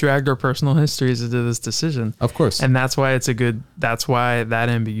 We've dragged our personal histories into this decision. Of course. And that's why that's why that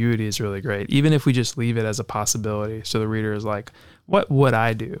ambiguity is really great. Even if we just leave it as a possibility. So the reader is like, what would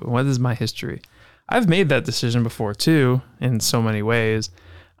I do? What is my history? I've made that decision before too, in so many ways.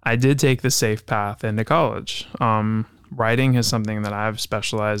 I did take the safe path into college. Writing is something that I've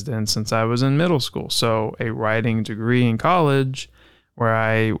specialized in since I was in middle school. So a writing degree in college, where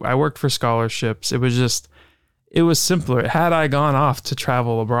I worked for scholarships. It was simpler. Had I gone off to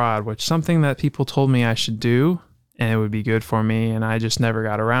travel abroad, which something that people told me I should do, and it would be good for me, and I just never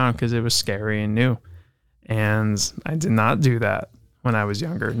got around because it was scary and new. And I did not do that when I was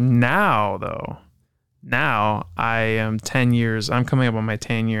younger. Now, though, I am 10 years, I'm coming up on my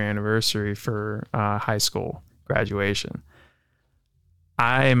 10-year anniversary for high school graduation.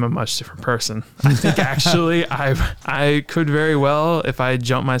 I am a much different person. I think actually I could very well, if I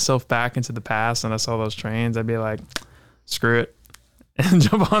jump myself back into the past and I saw those trains, I'd be like, screw it, and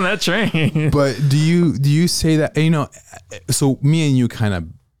jump on that train. But do you say that, so me and you kind of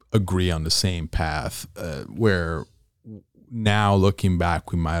agree on the same path, where now looking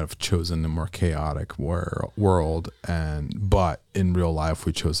back, we might have chosen a more chaotic world, but in real life,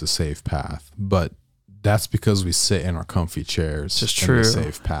 we chose a safe path. But that's because we sit in our comfy chairs. Just in true. the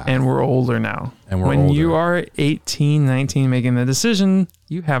safe path. And we're older now. And we're when older. you are 18, 19 making the decision,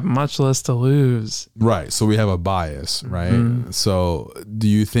 you have much less to lose. Right. So we have a bias, right? Mm-hmm. So do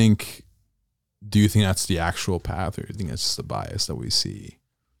you think that's the actual path, or do you think it's just the bias that we see?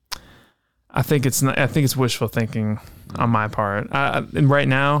 I think it's not, I think it's wishful thinking on my part. And right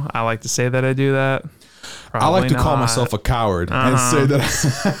now, I like to say that I do that. I like to call not. myself a coward and say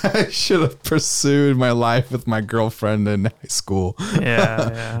that I should have pursued my life with my girlfriend in high school.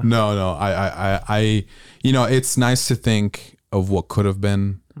 Yeah. No. I it's nice to think of what could have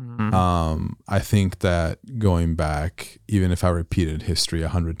been. Mm-hmm. I think that going back, even if I repeated history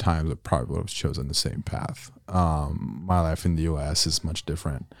 100 times, I probably would have chosen the same path. My life in the U.S. is much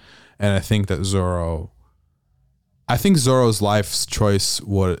different. And I think that Zorro's life's choice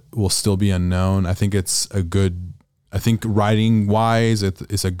will still be unknown. I think writing wise,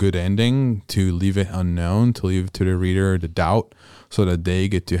 it's a good ending to leave it unknown, to leave it to the reader to doubt, so that they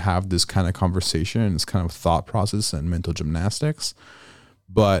get to have this kind of conversation, this kind of thought process and mental gymnastics.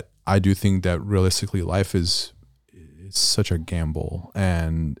 But I do think that realistically, life is such a gamble,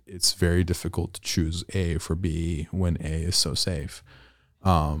 and it's very difficult to choose A for B when A is so safe.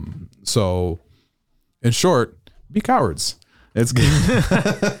 So in short, be cowards. It's good.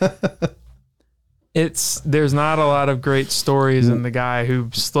 There's not a lot of great stories in the guy who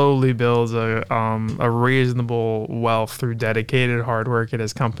slowly builds a reasonable wealth through dedicated hard work at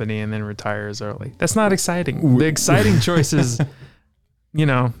his company and then retires early. That's not exciting. The exciting choices,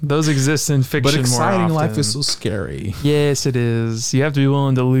 those exist in fiction. But exciting more often. life is so scary. Yes, it is. You have to be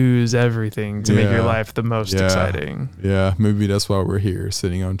willing to lose everything to make your life the most exciting. Yeah, maybe that's why we're here,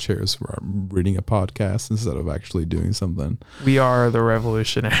 sitting on chairs, reading a podcast instead of actually doing something. We are the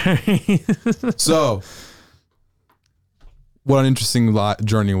revolutionaries. So, what an interesting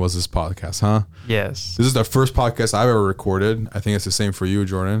journey was this podcast, huh? Yes. This is the first podcast I've ever recorded. I think it's the same for you,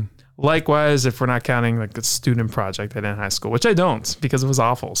 Jordan. Likewise, if we're not counting like the student project I did in high school, which I don't because it was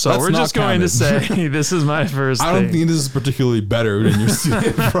awful. So we're just going to say this is my first I don't think this is particularly better than your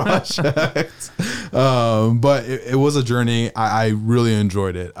student project. But it was a journey. I really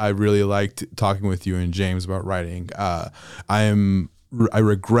enjoyed it. I really liked talking with you and James about writing. I do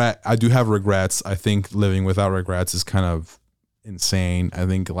have regrets. I think living without regrets is kind of insane. I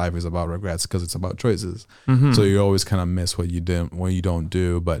think life is about regrets because it's about choices. Mm-hmm. So you always kind of miss what you don't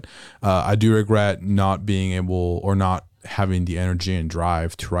do. But I do regret not being able or not having the energy and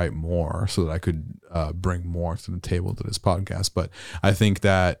drive to write more so that I could bring more to the table to this podcast. But I think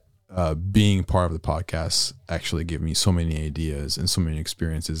that being part of the podcast actually gave me so many ideas and so many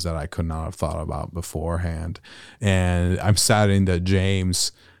experiences that I could not have thought about beforehand. And I'm saddened that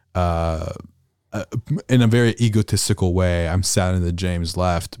James, in a very egotistical way, I'm saddened that James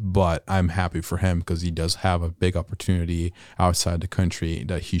left, but I'm happy for him because he does have a big opportunity outside the country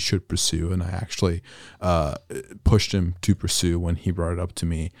that he should pursue. And I actually pushed him to pursue when he brought it up to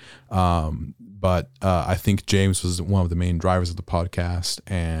me. But I think James was one of the main drivers of the podcast,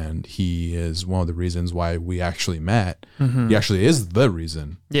 and he is one of the reasons why we actually met. Mm-hmm. He actually is the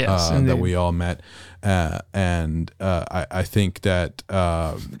reason that we all met. And I think that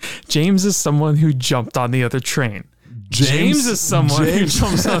James is someone who jumped on the other train. James is someone who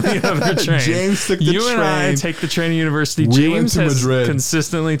jumps on the other train. James took the you train. And I take the train to university. We James went to has Madrid.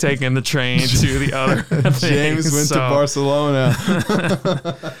 Consistently taken the train to the other James went to Barcelona.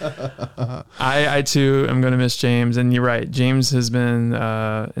 I too am going to miss James. And you're right. James has been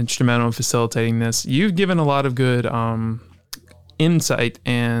instrumental in facilitating this. You've given a lot of good insight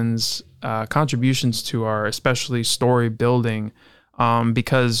and contributions to our especially story building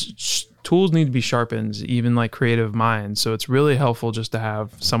because tools need to be sharpened, even like creative minds. So it's really helpful just to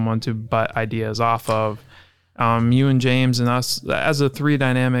have someone to butt ideas off of. You and James and us as a three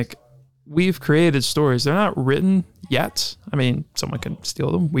dynamic, we've created stories. They're not written yet. I mean, someone can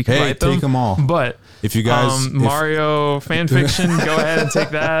steal them. We can write them. Take them all. But if you guys, Mario fan fiction, go ahead and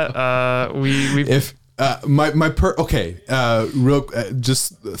take that.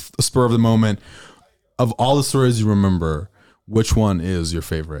 Just a spur of the moment, of all the stories you remember, which one is your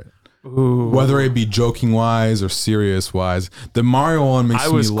favorite? Ooh. Whether it be joking wise or serious wise, the Mario one makes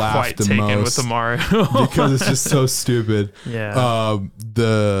me laugh the most. With the Mario because it's just so stupid. Yeah.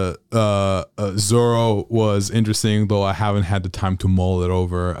 The Zorro was interesting, though I haven't had the time to mull it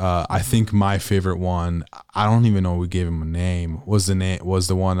over. I think my favorite one, I don't even know we gave him a name, was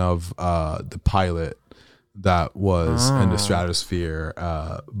the one of the pilot that was in the stratosphere,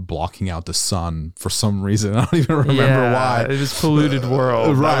 blocking out the sun for some reason. I don't even remember why. It was Polluted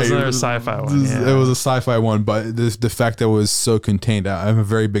World. Right. That was another sci-fi one. It was a sci-fi one, but the fact that it was so contained. I'm a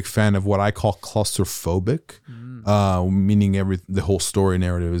very big fan of what I call claustrophobic, meaning the whole story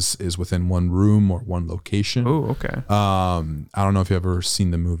narrative is within one room or one location. Oh, okay. I don't know if you've ever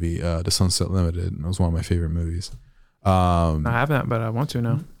seen the movie The Sunset Limited. It was one of my favorite movies. I haven't, but I want to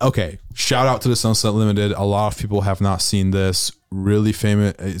now. Okay, shout out to The Sunset Limited. A lot of people have not seen this. Really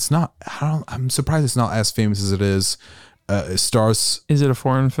famous. It's not. I'm surprised it's not as famous as it is. It stars. Is it a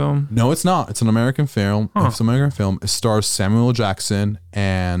foreign film? No, it's not. It's an American film. Huh. It's an American film. It stars Samuel L. Jackson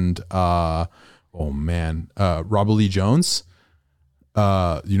and Robert Lee Jones.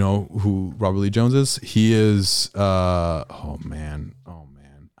 You know who Robert Lee Jones is? He is. Oh man.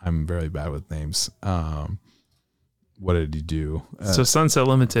 I'm very bad with names. What did he do? So Sunset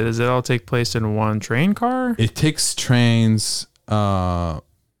Limited, does it all take place in one train car? It takes trains. It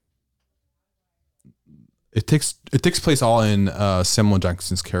takes place all in Samuel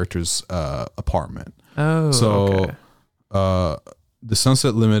Jackson's character's apartment. Oh, so okay. The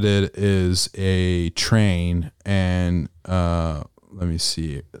Sunset Limited is a train, and let me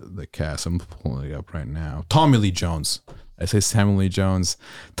see the cast. I'm pulling it up right now. Tommy Lee Jones. I say Samuel Lee Jones.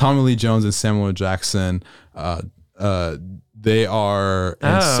 Tommy Lee Jones and Samuel Jackson. They are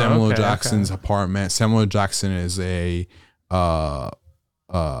in Samuel Jackson's apartment. Samuel Jackson is a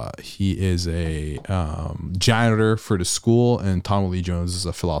janitor for the school, and Tommy Lee Jones is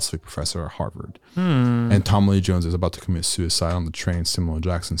a philosophy professor at Harvard. And Tommy Lee Jones is about to commit suicide on the train. Samuel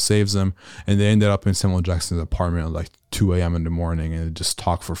Jackson saves him, and they ended up in Samuel Jackson's apartment at like 2 a.m. in the morning, and just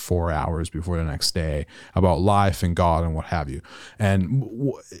talk for 4 hours before the next day about life and God and what have you.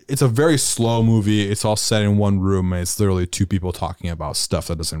 And it's a very slow movie. It's all set in one room, and it's literally two people talking about stuff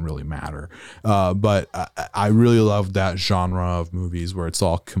that doesn't really matter. But I really love that genre of movies where it's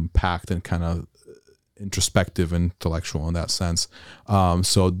all compact and kind of introspective and intellectual in that sense.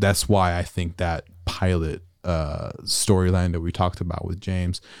 So that's why I think that pilot storyline that we talked about with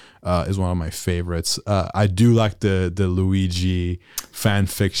James is one of my favorites. I do like the Luigi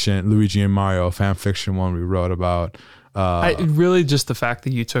and Mario fan fiction one we wrote about. Really just the fact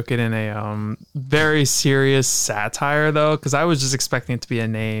that you took it in a very serious satire, though, because I was just expecting it to be a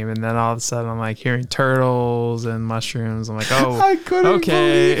name, and then all of a sudden I'm like hearing turtles and mushrooms. I'm like, oh, I couldn't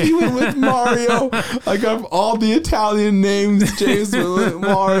believe you went with Mario. I got all the Italian names. James went with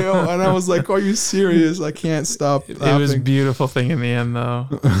Mario, and I was like, are you serious? I can't stop laughing. It was a beautiful thing in the end, though.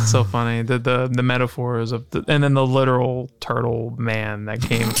 It's so funny. The metaphors of and then the literal turtle man that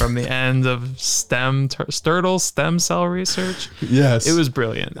came from the end of stem cell research. Yes, it was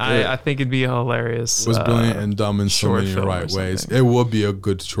brilliant. I think it'd be hilarious. It was brilliant and dumb in so many right ways. It would be a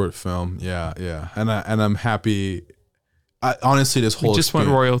good short film. Yeah. And I'm happy. Honestly, this whole we just want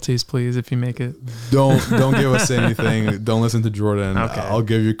royalties, please. If you make it, don't give us anything. Don't listen to Jordan. Okay. I'll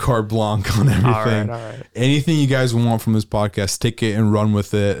give you carte blanche on everything. All right. Anything you guys want from this podcast, take it and run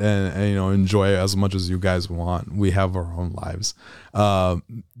with it, and enjoy it as much as you guys want. We have our own lives.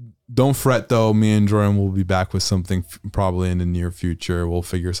 Don't fret though. Me and Jordan will be back with something probably in the near future. We'll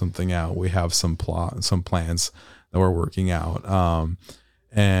figure something out. We have some plans that we're working out.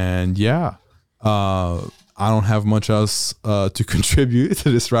 And yeah, I don't have much else to contribute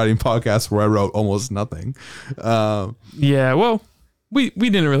to this writing podcast where I wrote almost nothing. Yeah, well, we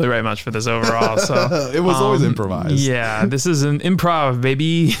didn't really write much for this overall, so it was always improvised. Yeah, this is an improv,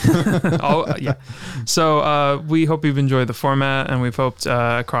 baby. Yeah. So we hope you've enjoyed the format, and we've hoped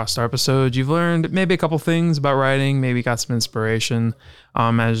across our episodes you've learned maybe a couple things about writing, maybe got some inspiration.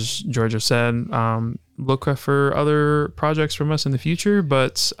 As Giorgio said, look for other projects from us in the future.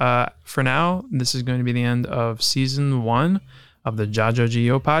 But for now, this is going to be the end of season 1 of the Jajo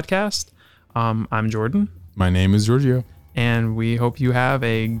Gio podcast. I'm Jordan. My name is Giorgio. And we hope you have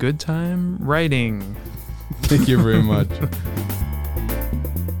a good time writing. Thank you very much.